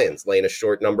Chargers. Lions laying a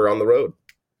short number on the road.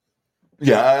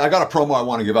 Yeah, I got a promo I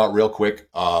want to give out real quick.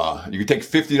 You can take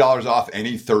 $50 off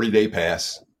any 30-day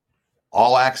pass.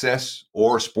 All access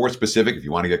or sports specific if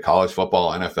you want to get college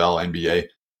football, NFL, NBA.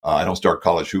 I don't start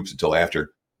college hoops until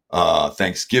after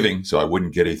Thanksgiving, so I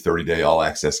wouldn't get a 30-day all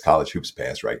access college hoops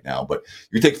pass right now. But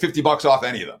you take $50 off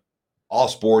any of them, all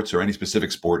sports or any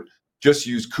specific sport. Just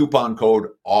use coupon code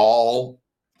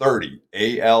ALL30,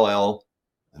 ALL,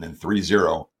 and then 30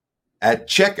 at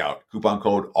checkout. Coupon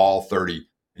code ALL30,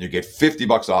 and you get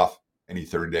 $50 off any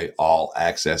 30-day all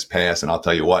access pass. And I'll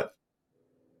tell you what.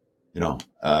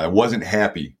 I wasn't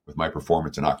happy with my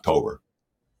performance in October.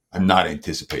 I'm not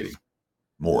anticipating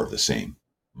more of the same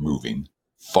moving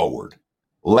forward.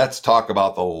 Let's talk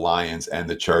about the Lions and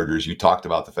the Chargers. You talked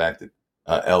about the fact that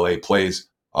LA plays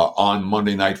on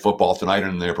Monday Night Football tonight,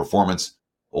 and their performance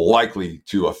likely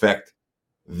to affect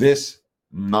this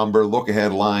number. Look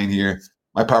ahead line here.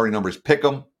 My power number is pick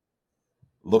 'em.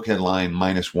 Look ahead line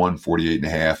 -1,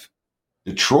 48.5.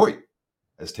 Detroit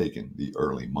has taken the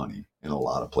early money in a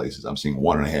lot of places. I'm seeing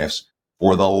 1.5s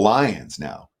for the Lions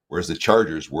now, whereas the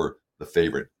Chargers were the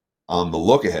favorite on the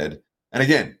look ahead. And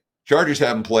again, Chargers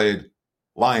haven't played,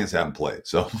 Lions haven't played.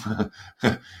 So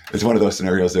it's one of those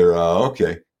scenarios there.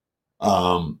 Okay.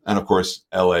 And of course,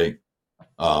 LA,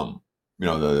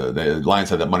 the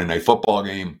Lions had that Monday Night Football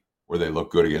game where they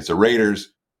looked good against the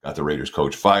Raiders, got the Raiders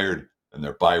coach fired, and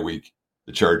their bye week.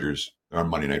 The Chargers are on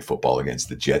Monday Night Football against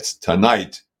the Jets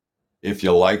tonight. If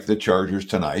you like the Chargers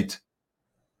tonight,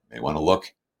 you may want to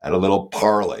look at a little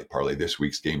parlay this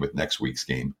week's game with next week's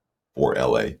game for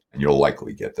LA, and you'll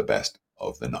likely get the best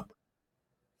of the number.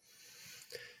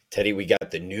 Teddy, we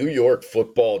got the New York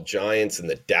Football Giants and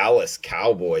the Dallas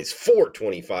Cowboys,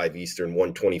 4:25 Eastern,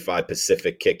 1:25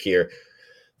 Pacific kick here.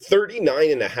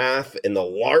 39.5, and the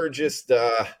largest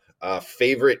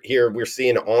favorite here we're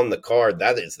seeing on the card,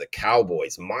 that is the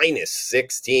Cowboys,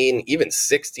 -16, even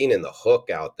 16 in the hook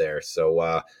out there.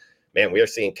 So, we are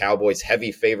seeing Cowboys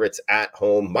heavy favorites at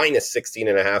home,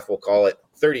 -16.5, we'll call it,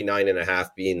 39.5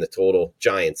 being the total.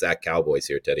 Giants at Cowboys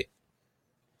here, Teddy.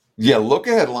 Yeah,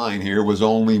 look-ahead line here was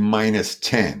only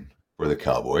 -10 for the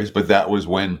Cowboys, but that was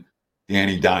when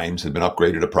Danny Dimes had been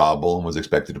upgraded to probable and was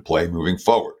expected to play moving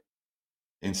forward.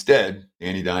 Instead,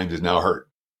 Danny Dimes is now hurt,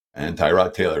 and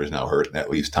Tyrod Taylor is now hurt, and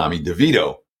that leaves Tommy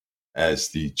DeVito as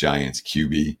the Giants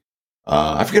QB.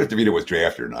 I forget if DeVito was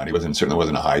drafted or not. He certainly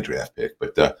wasn't a high draft pick,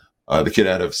 but the kid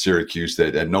out of Syracuse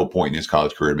that at no point in his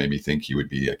college career made me think he would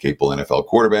be a capable NFL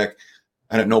quarterback,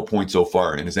 and at no point so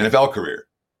far in his NFL career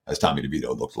has Tommy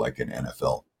DeVito looked like an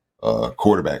NFL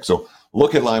quarterback. So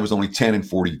look-ahead line was only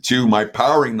 10-42. My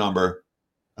powering number,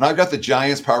 and I've got the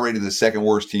Giants power rated the second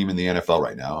worst team in the NFL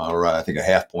right now, or I think a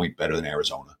half point better than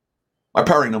Arizona. My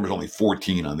powering number is only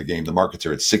 14 on the game. The markets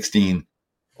are at 16.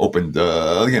 Opened,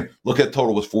 again, look at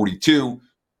total was 42.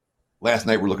 Last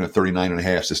night we're looking at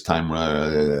 39.5. This time,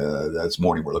 this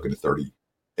morning we're looking at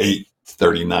 38,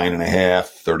 39.5,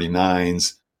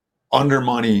 39s. Under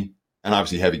money, and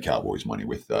obviously heavy Cowboys money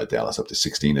with Dallas up to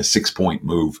 16. A 6-point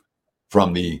move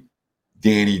from the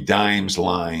Danny Dimes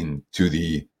line to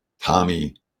the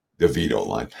Tommy DeVito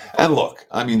line. And look,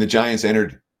 I mean, the Giants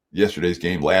entered yesterday's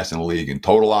game last in the league in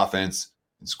total offense,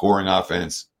 in scoring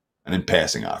offense, and in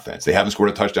passing offense. They haven't scored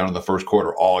a touchdown in the first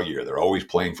quarter all year. They're always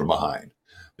playing from behind.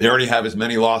 They already have as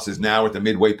many losses now at the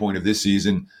midway point of this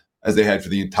season as they had for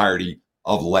the entirety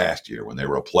of last year when they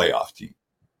were a playoff team.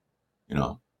 You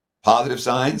know, positive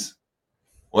signs?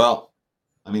 Well,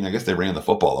 I mean, I guess they ran the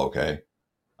football okay.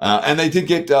 And they did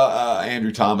get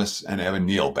Andrew Thomas and Evan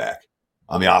Neal back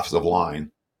on the offensive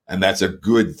line. And that's a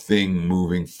good thing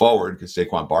moving forward because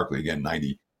Saquon Barkley, again,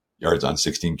 90 yards on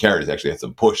 16 carries, actually had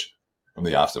some push from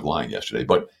the offensive line yesterday.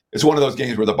 But it's one of those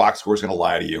games where the box score is going to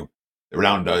lie to you. They were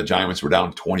down, Giants were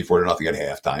down 24-0 at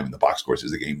halftime, and the box score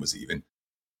says the game was even.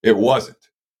 It wasn't.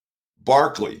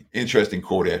 Barkley, interesting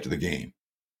quote after the game.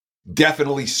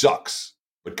 Definitely sucks,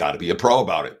 but got to be a pro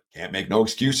about it. Can't make no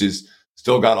excuses.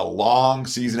 Still got a long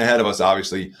season ahead of us,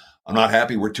 obviously. I'm not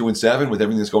happy we're 2-7 with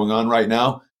everything that's going on right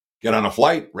now. Get on a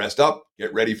flight, rest up,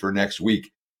 get ready for next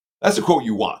week. That's a quote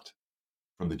you want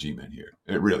from the G-men here.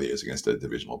 It really is against a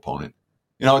divisional opponent.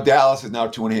 You know, Dallas is now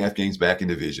 2.5 games back in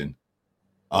division.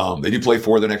 They do play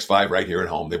 4 of the next 5 right here at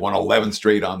home. They won 11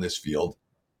 straight on this field.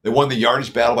 They won the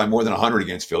yardage battle by more than 100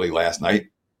 against Philly last night.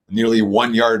 Nearly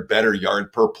 1 yard better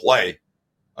yard per play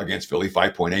against Philly,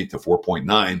 5.8 to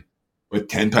 4.9, with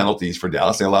 10 penalties for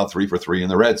Dallas. They allowed 3 for 3 in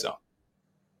the red zone.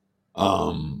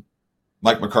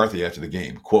 Mike McCarthy after the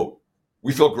game, quote,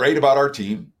 "We feel great about our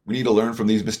team. We need to learn from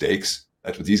these mistakes.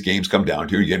 That's what these games come down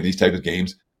to. You get in these types of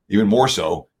games, even more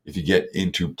so if you get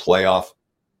into playoff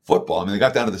football." I mean, they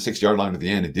got down to the 6-yard line at the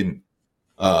end and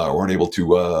weren't able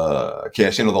to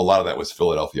cash in, although a lot of that was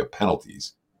Philadelphia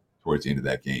penalties towards the end of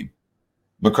that game.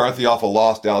 McCarthy off a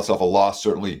loss, Dallas off a loss,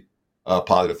 certainly a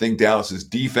positive thing. Dallas's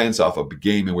defense off a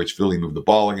game in which Philly moved the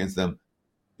ball against them.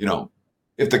 You know,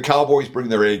 if the Cowboys bring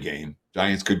their A game,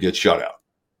 Giants could get shut out.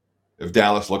 If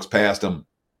Dallas looks past them,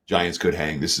 Giants could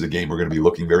hang. This is a game we're going to be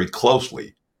looking very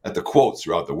closely at the quotes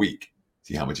throughout the week.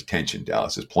 See how much attention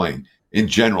Dallas is playing. In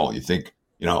general, you think,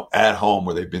 you know, at home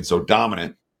where they've been so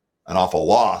dominant and off a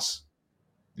loss,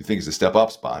 you think it's a step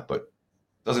up spot, but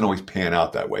it doesn't always pan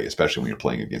out that way, especially when you're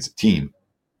playing against a team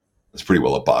that's pretty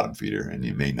well a bottom feeder and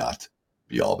you may not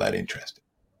be all that interested.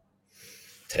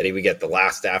 Teddy, we get the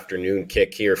last afternoon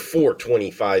kick here,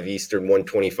 4:25 Eastern,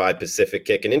 1:25 Pacific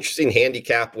kick. An interesting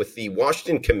handicap with the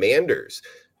Washington Commanders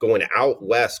going out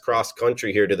west cross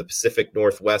country here to the Pacific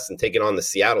Northwest and taking on the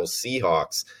Seattle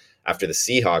Seahawks after the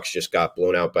Seahawks just got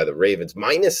blown out by the Ravens.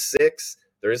 -6.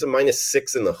 There is a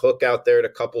 -6 in the hook out there at a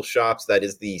couple shops. That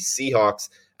is the Seahawks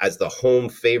as the home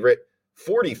favorite.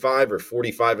 45 or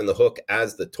 45 in the hook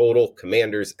as the total.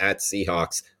 Commanders at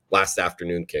Seahawks. Last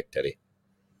afternoon kick, Teddy.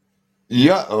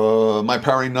 Yeah, my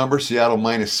powering number, Seattle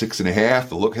 -6.5.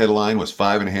 The look headline was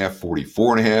 5.5,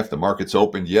 44.5. The markets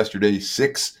opened yesterday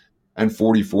 6 and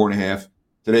 44.5.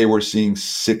 Today we're seeing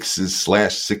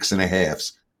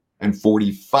 6s/6.5s and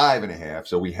 45.5.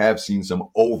 So we have seen some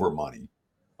over money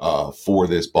for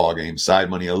this ball game. Side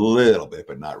money a little bit,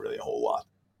 but not really a whole lot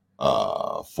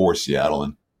for Seattle.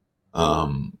 And I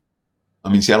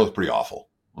mean, Seattle was pretty awful.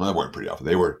 Well, they weren't pretty awful.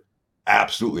 They were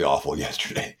absolutely awful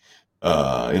yesterday.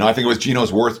 I think it was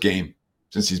Geno's worst game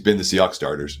since he's been the Seahawks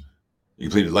starters. He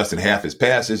completed less than half his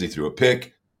passes. He threw a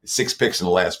pick, 6 picks in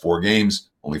the last 4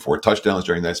 games, only 4 touchdowns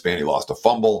during that span. He lost a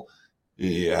fumble.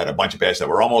 He had a bunch of passes that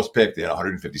were almost picked. They had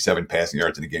 157 passing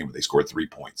yards in the game where they scored 3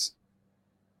 points.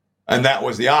 And that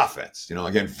was the offense.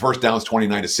 Again, first downs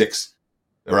 29-6.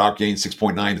 They were outgained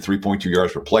 6.9 to 3.2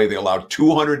 yards per play. They allowed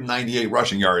 298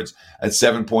 rushing yards at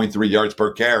 7.3 yards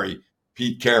per carry.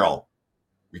 Pete Carroll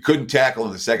We couldn't tackle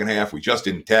in the second half. We just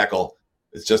didn't tackle.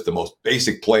 It's just the most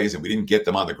basic plays, and we didn't get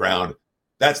them on the ground.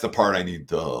 That's the part I need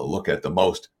to look at the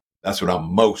most. That's what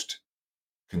I'm most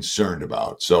concerned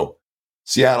about. So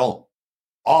Seattle,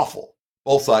 awful.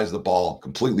 Both sides of the ball,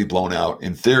 completely blown out.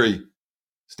 In theory,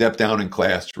 step down in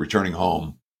class, returning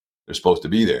home. They're supposed to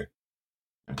be there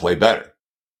and play better.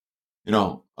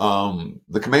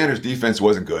 The Commanders' defense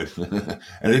wasn't good, and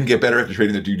it didn't get better after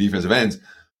trading their 2 defensive ends.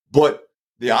 But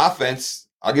the offense,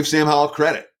 I'll give Sam Howell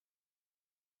credit.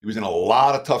 He was in a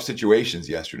lot of tough situations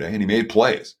yesterday, and he made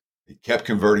plays. He kept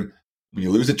converting. When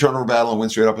you lose a turnover battle and win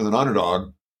straight up as an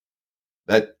underdog,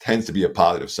 that tends to be a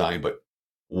positive sign. But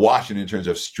Washington, in terms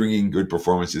of stringing good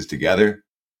performances together,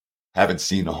 haven't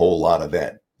seen a whole lot of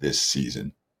that this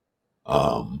season.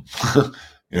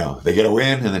 They get a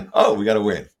win, and then, we got to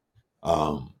win.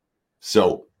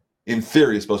 So in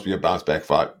theory, it's supposed to be a bounce back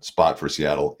spot for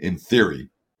Seattle. In theory,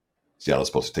 Seattle's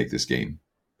supposed to take this game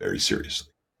very seriously.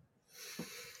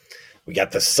 We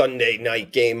got the Sunday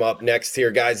night game up next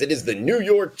here, guys. It is the New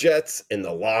York Jets and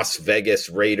the Las Vegas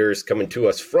Raiders coming to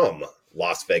us from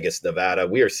Las Vegas, Nevada.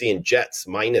 We are seeing Jets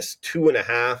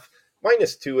 -2.5,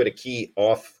 -2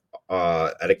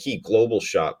 at a key global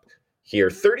shop here.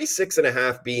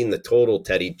 36.5 being the total,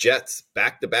 Teddy. Jets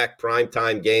back-to-back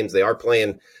primetime games. They are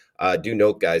playing, do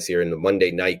note, guys, here in the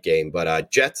Monday night game, but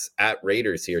Jets at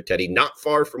Raiders here, Teddy. Not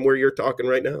far from where you're talking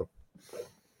right now.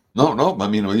 No. I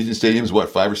mean, Allegiant Stadium's what,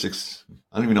 5 or 6?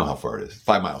 I don't even know how far it is.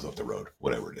 5 miles up the road,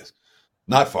 whatever it is.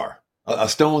 Not far. A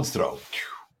stone's throw.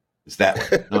 It's that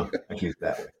way. No, actually, it's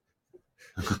that way.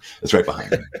 It's right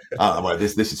behind me.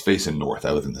 This is facing north.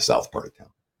 I live in the south part of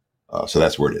town. So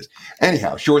that's where it is.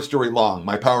 Anyhow, short story long.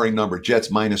 My powering number, Jets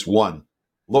 -1.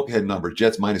 Look ahead number,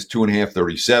 Jets -2.5,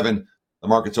 37. The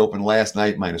markets opened last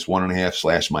night, -1.5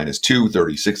 / -2,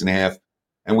 36.5.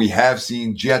 And we have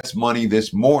seen Jets money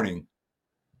this morning.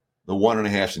 The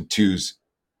 1.5s and 2s,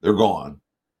 they're gone.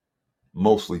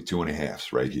 Mostly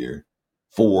 2.5s right here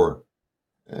for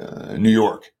New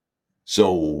York.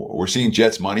 So we're seeing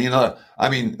Jets money. And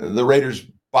the Raiders'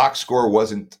 box score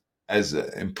wasn't as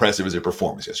impressive as their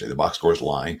performance yesterday. The box score is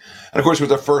lying. And of course, it was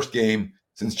their first game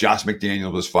since Josh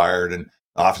McDaniels was fired and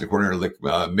offensive coordinator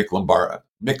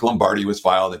Mick Lombardi was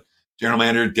fired, and general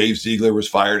manager Dave Ziegler was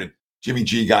fired, and Jimmy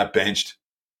G got benched.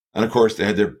 And of course, they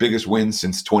had their biggest win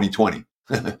since 2020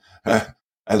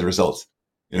 as a result.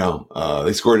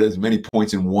 They scored as many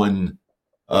points in one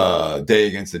day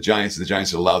against the Giants as the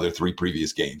Giants had allowed their 3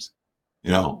 previous games.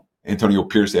 Antonio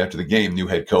Pierce, after the game, new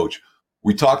head coach.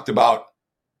 We talked about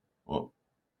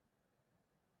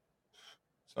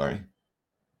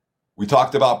We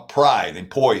talked about pride and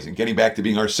poise and getting back to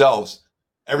being ourselves.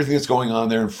 Everything that's going on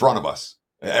there in front of us.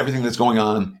 Everything that's going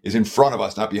on is in front of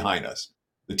us, not behind us.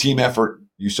 The team effort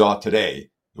you saw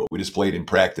today, what we displayed in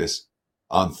practice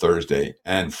on Thursday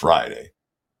and Friday.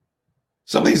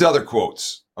 Some of these other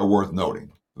quotes are worth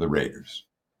noting for the Raiders.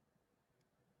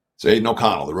 So Aiden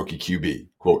O'Connell, the rookie QB,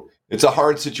 quote, "It's a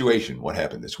hard situation, what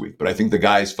happened this week, but I think the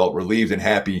guys felt relieved and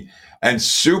happy and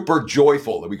super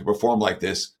joyful that we could perform like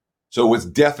this. So it was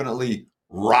definitely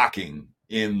rocking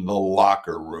in the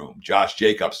locker room." Josh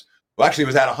Jacobs, who actually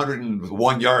was at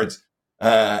 101 yards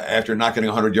after not getting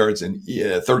 100 yards in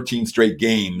 13 straight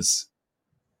games,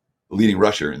 the leading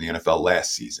rusher in the NFL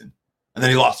last season. And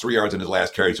then he lost 3 yards in his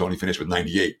last carry, so only finished with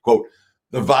 98. Quote,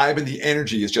 "The vibe and the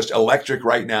energy is just electric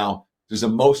right now. It's the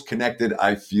most connected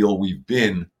I feel we've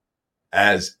been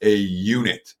as a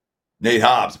unit." Nate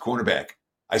Hobbs, the cornerback.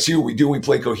 "I see what we do. We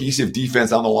play cohesive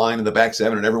defense on the line in the back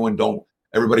seven, and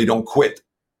everybody don't quit.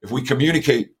 If we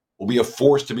communicate, we'll be a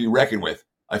force to be reckoned with.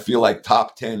 I feel like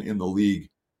top 10 in the league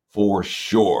for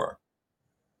sure."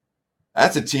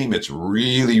 That's a team that's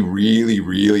really, really,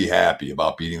 really happy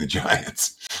about beating the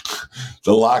Giants.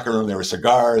 The locker room, there were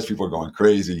cigars. People are going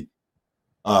crazy.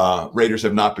 Raiders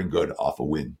have not been good off a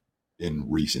win in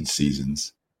recent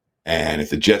seasons. And if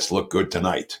the Jets look good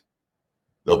tonight,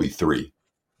 they'll be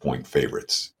 3-point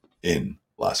favorites in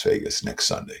Las Vegas next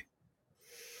Sunday.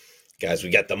 Guys,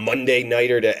 we got the Monday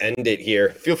Nighter to end it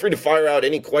here. Feel free to fire out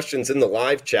any questions in the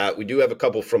live chat. We do have a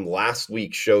couple from last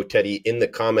week's show, Teddy, in the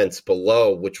comments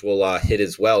below, which we'll hit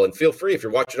as well. And feel free, if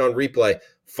you're watching on replay,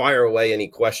 fire away any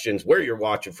questions. Where you're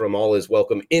watching from, all is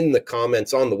welcome in the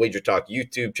comments on the Wager Talk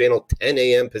YouTube channel, 10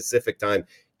 a.m. Pacific time,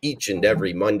 each and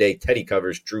every Monday. Teddy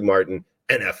covers Drew Martin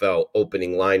NFL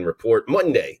opening line report.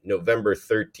 Monday, November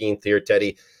 13th here,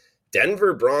 Teddy.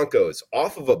 Denver Broncos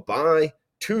off of a bye,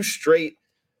 2 straight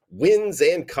wins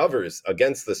and covers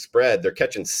against the spread. They're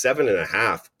catching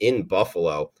 7.5 in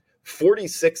Buffalo,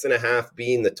 46.5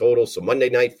 being the total. So Monday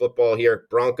Night Football here,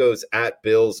 Broncos at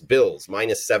Bills. Bills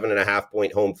 -7.5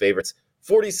 point home favorites,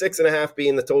 46.5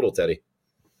 being the total, Teddy.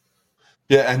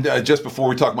 Yeah, and just before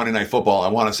we talk Monday Night Football, I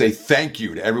want to say thank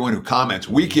you to everyone who comments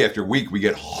week after week. We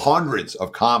get hundreds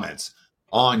of comments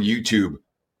on YouTube.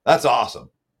 That's awesome.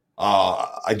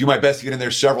 I do my best to get in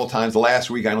there several times. Last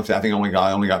week, I think I only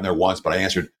got in there once, but I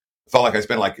answered. Felt like I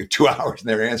spent like 2 hours in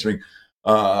there answering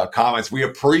comments. We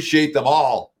appreciate them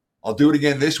all. I'll do it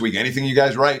again this week. Anything you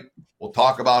guys write, we'll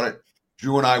talk about it.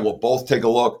 Drew and I will both take a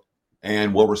look,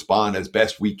 and we'll respond as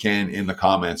best we can in the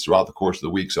comments throughout the course of the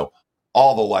week. So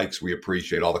all the likes we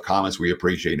appreciate, all the comments we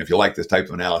appreciate. And if you like this type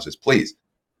of analysis, please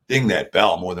ding that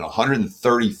bell. More than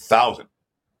 130,000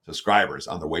 subscribers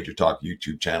on the Wager Talk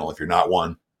YouTube channel. If you're not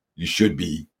one, you should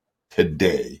be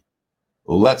today.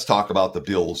 Let's talk about the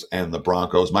Bills and the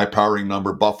Broncos. My powering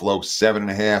number, Buffalo,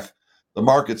 7.5. The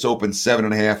market's open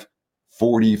 7.5,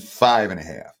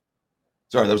 45.5.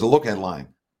 Sorry, there was a look ahead line.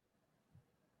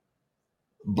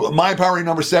 My powering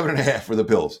number, 7.5 for the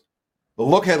Bills. The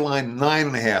look headline,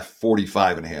 9.5,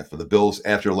 45.5 for the Bills.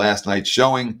 After last night's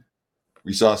showing,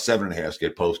 we saw 7.5s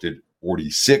get posted,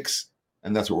 46,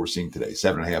 and that's what we're seeing today,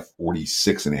 7.5,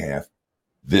 46.5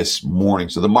 this morning.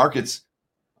 So the markets,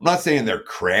 I'm not saying they're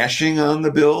crashing on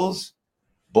the Bills,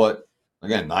 but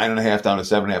again, 9.5 down to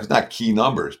 7.5. It's not key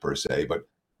numbers per se, but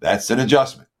that's an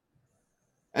adjustment.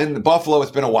 And the Buffalo,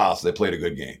 it's been a while since they played a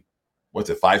good game. What's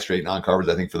it, 5 straight non-covers,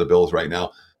 I think, for the Bills right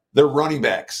now. Their running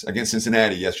backs against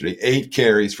Cincinnati yesterday, 8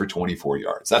 carries for 24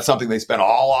 yards. That's something they spent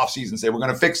all offseason saying, we're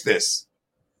going to fix this.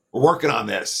 We're working on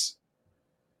this.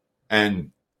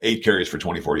 And 8 carries for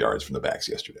 24 yards from the backs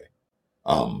yesterday,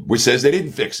 which says they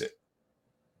didn't fix it.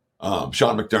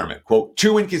 Sean McDermott, quote,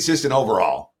 too inconsistent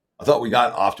overall. I thought we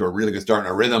got off to a really good start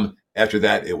in a rhythm. After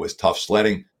that, it was tough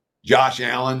sledding. Josh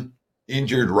Allen,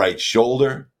 injured right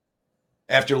shoulder.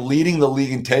 After leading the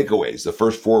league in takeaways the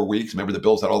first 4 weeks, remember the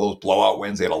Bills had all those blowout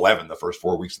wins. They had 11 the first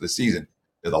 4 weeks of the season.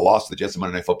 They had the loss to the Jets on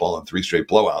Monday Night Football and 3 straight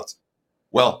blowouts.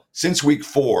 Well, since week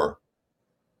 4,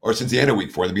 or since the end of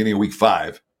week 4, the beginning of week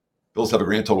 5, Bills have a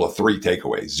grand total of 3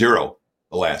 takeaways, 0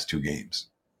 the last 2 games.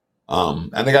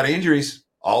 And they got injuries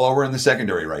all over in the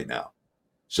secondary right now.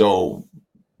 So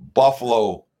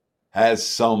Buffalo has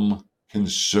some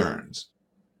concerns.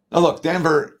 Now, look,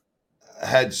 Denver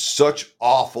had such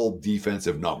awful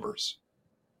defensive numbers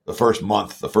the first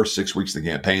month, the first 6 weeks of the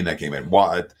campaign. That came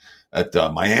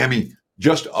at Miami,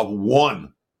 just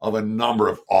one of a number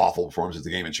of awful performances.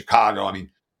 The game in Chicago. I mean,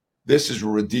 this is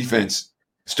a defense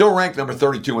still ranked number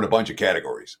 32 in a bunch of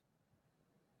categories,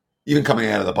 even coming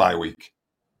out of the bye week.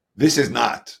 This is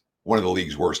not one of the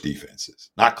league's worst defenses.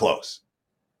 Not close.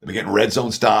 They've been getting red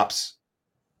zone stops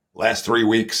last 3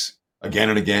 weeks. Again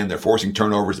and again, they're forcing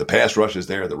turnovers. The pass rush is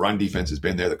there. The run defense has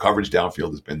been there. The coverage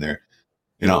downfield has been there.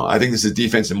 You know, I think this is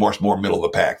defense in much more middle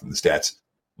of the pack than the stats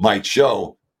might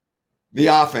show. The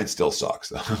offense still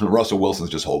sucks. Russell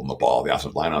Wilson's just holding the ball. The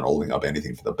offensive line not holding up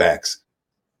anything for the backs.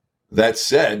 That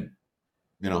said,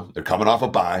 you know, they're coming off a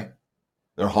bye.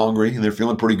 They're hungry and they're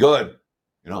feeling pretty good.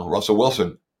 You know, Russell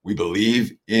Wilson, we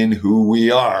believe in who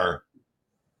we are.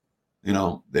 You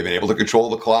know, they've been able to control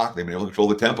the clock. They've been able to control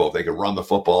the tempo. If they could run the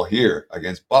football here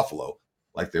against Buffalo,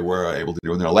 like they were able to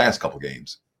do in their last couple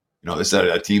games. You know, this is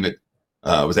a team that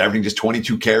was averaging just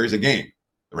 22 carries a game.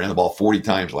 They ran the ball 40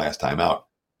 times last time out.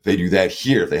 If they do that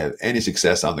here, if they have any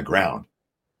success on the ground,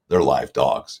 they're live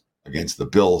dogs against the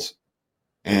Bills.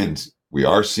 And we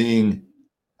are seeing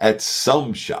at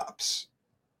some shops,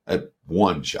 at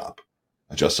one shop,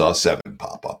 I just saw 7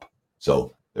 pop up.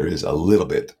 So there is a little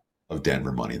bit of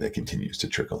Denver money that continues to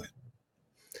trickle in.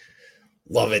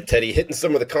 Love it, Teddy. Hitting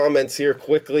some of the comments here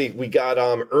quickly. We got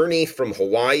Ernie from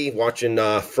Hawaii watching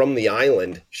from the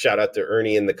island. Shout out to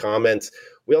Ernie in the comments.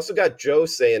 We also got Joe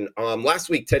saying, last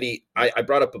week, Teddy, I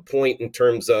brought up a point in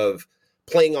terms of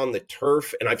playing on the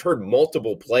turf, and I've heard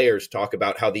multiple players talk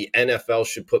about how the NFL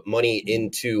should put money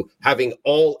into having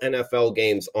all NFL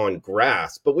games on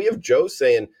grass. But we have Joe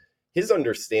saying his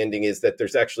understanding is that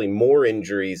there's actually more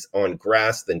injuries on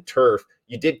grass than turf.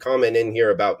 You did comment in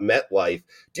here about MetLife.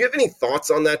 Do you have any thoughts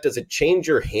on that? Does it change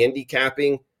your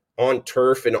handicapping on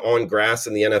turf and on grass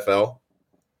in the NFL?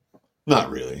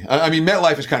 Not really. I mean,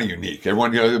 MetLife is kind of unique.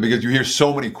 Everyone, you know, because you hear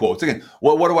so many quotes. Again,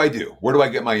 what do I do? Where do I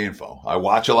get my info? I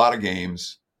watch a lot of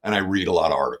games and I read a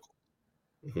lot of articles.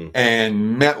 Mm-hmm.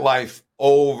 And MetLife,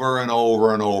 over and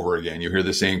over and over again, you hear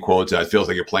the same quotes. It feels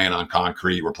like you're playing on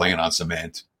concrete. We're playing on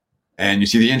cement. And you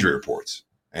see the injury reports.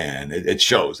 And it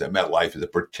shows that MetLife is a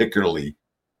particularly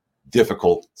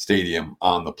difficult stadium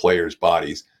on the players'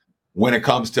 bodies when it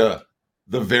comes to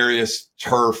the various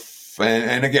turf.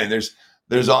 And again,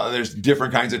 there's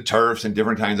different kinds of turfs and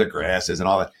different kinds of grasses and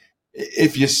all that.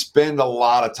 If you spend a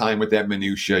lot of time with that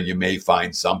minutia, you may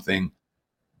find something.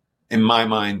 in my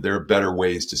mind, there are better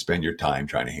ways to spend your time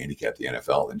trying to handicap the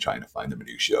NFL than trying to find the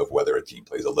minutiae of whether a team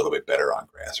plays a little bit better on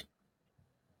grass.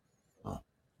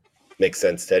 Makes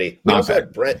sense, Teddy. We also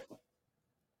had Brent.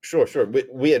 Sure.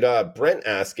 We had Brent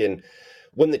asking,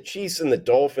 when the Chiefs and the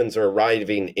Dolphins are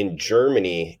arriving in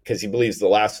Germany, because he believes the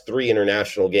last 3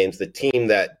 international games, the team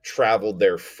that traveled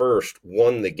there first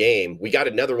won the game. We got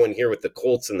another one here with the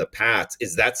Colts and the Pats.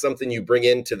 Is that something you bring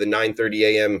into the 9:30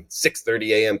 a.m., 6:30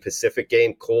 a.m. Pacific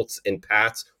game, Colts and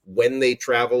Pats, when they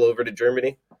travel over to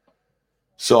Germany?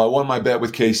 So I won my bet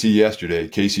with KC yesterday.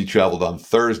 KC traveled on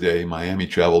Thursday. Miami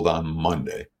traveled on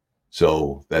Monday.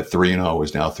 So that 3-0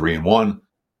 is now 3-1.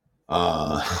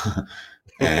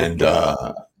 And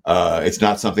it's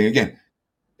not something, again,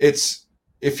 it's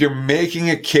if you're making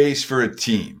a case for a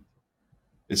team,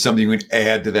 it's something you can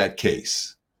add to that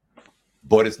case.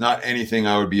 But it's not anything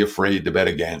I would be afraid to bet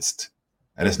against.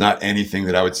 And it's not anything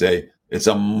that I would say it's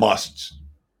a must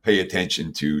pay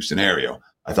attention to scenario.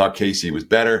 I thought KC was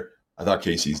better. I thought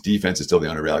KC's defense is still the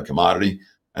undervalued commodity.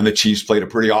 And the Chiefs played a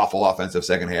pretty awful offensive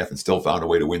second half and still found a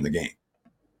way to win the game.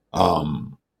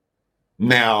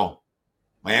 Now,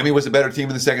 Miami was a better team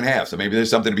in the second half, so maybe there's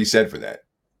something to be said for that.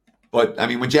 But, I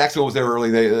mean, when Jacksonville was there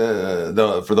early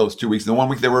for those 2 weeks, and the 1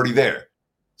 week they were already there.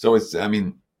 So, it's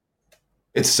something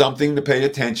to pay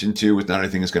attention to. It's not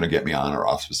anything that's going to get me on or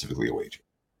off, specifically a wager.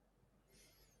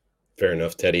 Fair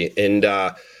enough, Teddy. And,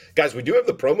 guys, we do have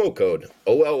the promo code,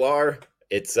 OLR.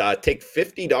 It's take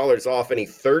 $50 off any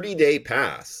 30-day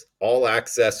pass, all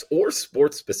access, or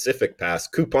sports-specific pass.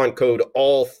 Coupon code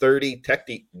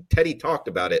ALL30. Teddy talked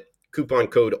about it. Coupon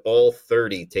code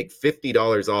ALL30. Take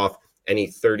 $50 off any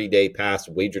 30-day pass,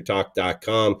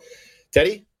 wagertalk.com.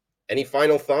 Teddy, any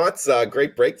final thoughts?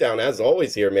 Great breakdown, as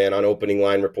always, here, man, on Opening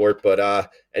Line Report. But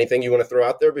anything you want to throw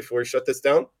out there before we shut this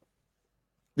down?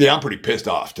 Yeah, I'm pretty pissed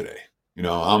off today.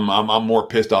 I'm more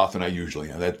pissed off than I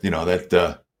usually am.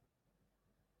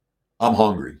 I'm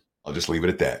hungry. I'll just leave it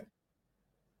at that.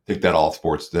 Take that all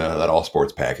sports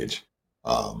package.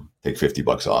 Take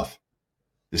 $50 off.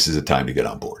 This is a time to get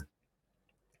on board.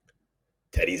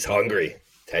 Teddy's hungry.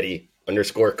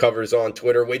 Teddy_covers on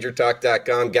Twitter,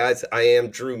 wagertalk.com. Guys, I am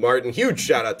Drew Martin. Huge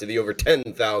shout out to the over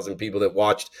 10,000 people that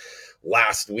watched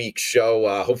last week's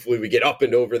show. Hopefully we get up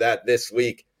and over that this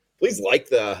week. Please like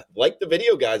the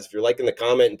video, guys, if you're liking the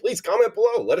comment. And please comment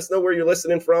below. Let us know where you're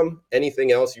listening from.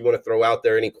 Anything else you want to throw out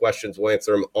there, any questions, we'll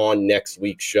answer them on next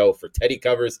week's show. For Teddy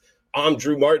Covers, I'm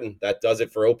Drew Martin. That does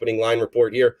it for Opening Line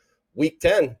Report here. Week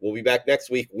 10. We'll be back next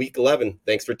week, week 11.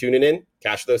 Thanks for tuning in.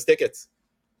 Cash those tickets.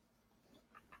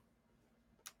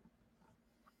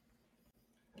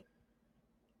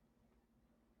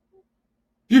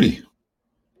 Beauty.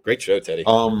 Great show, Teddy.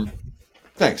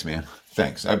 Thanks, man.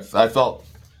 Thanks. I felt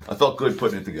good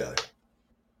putting it together.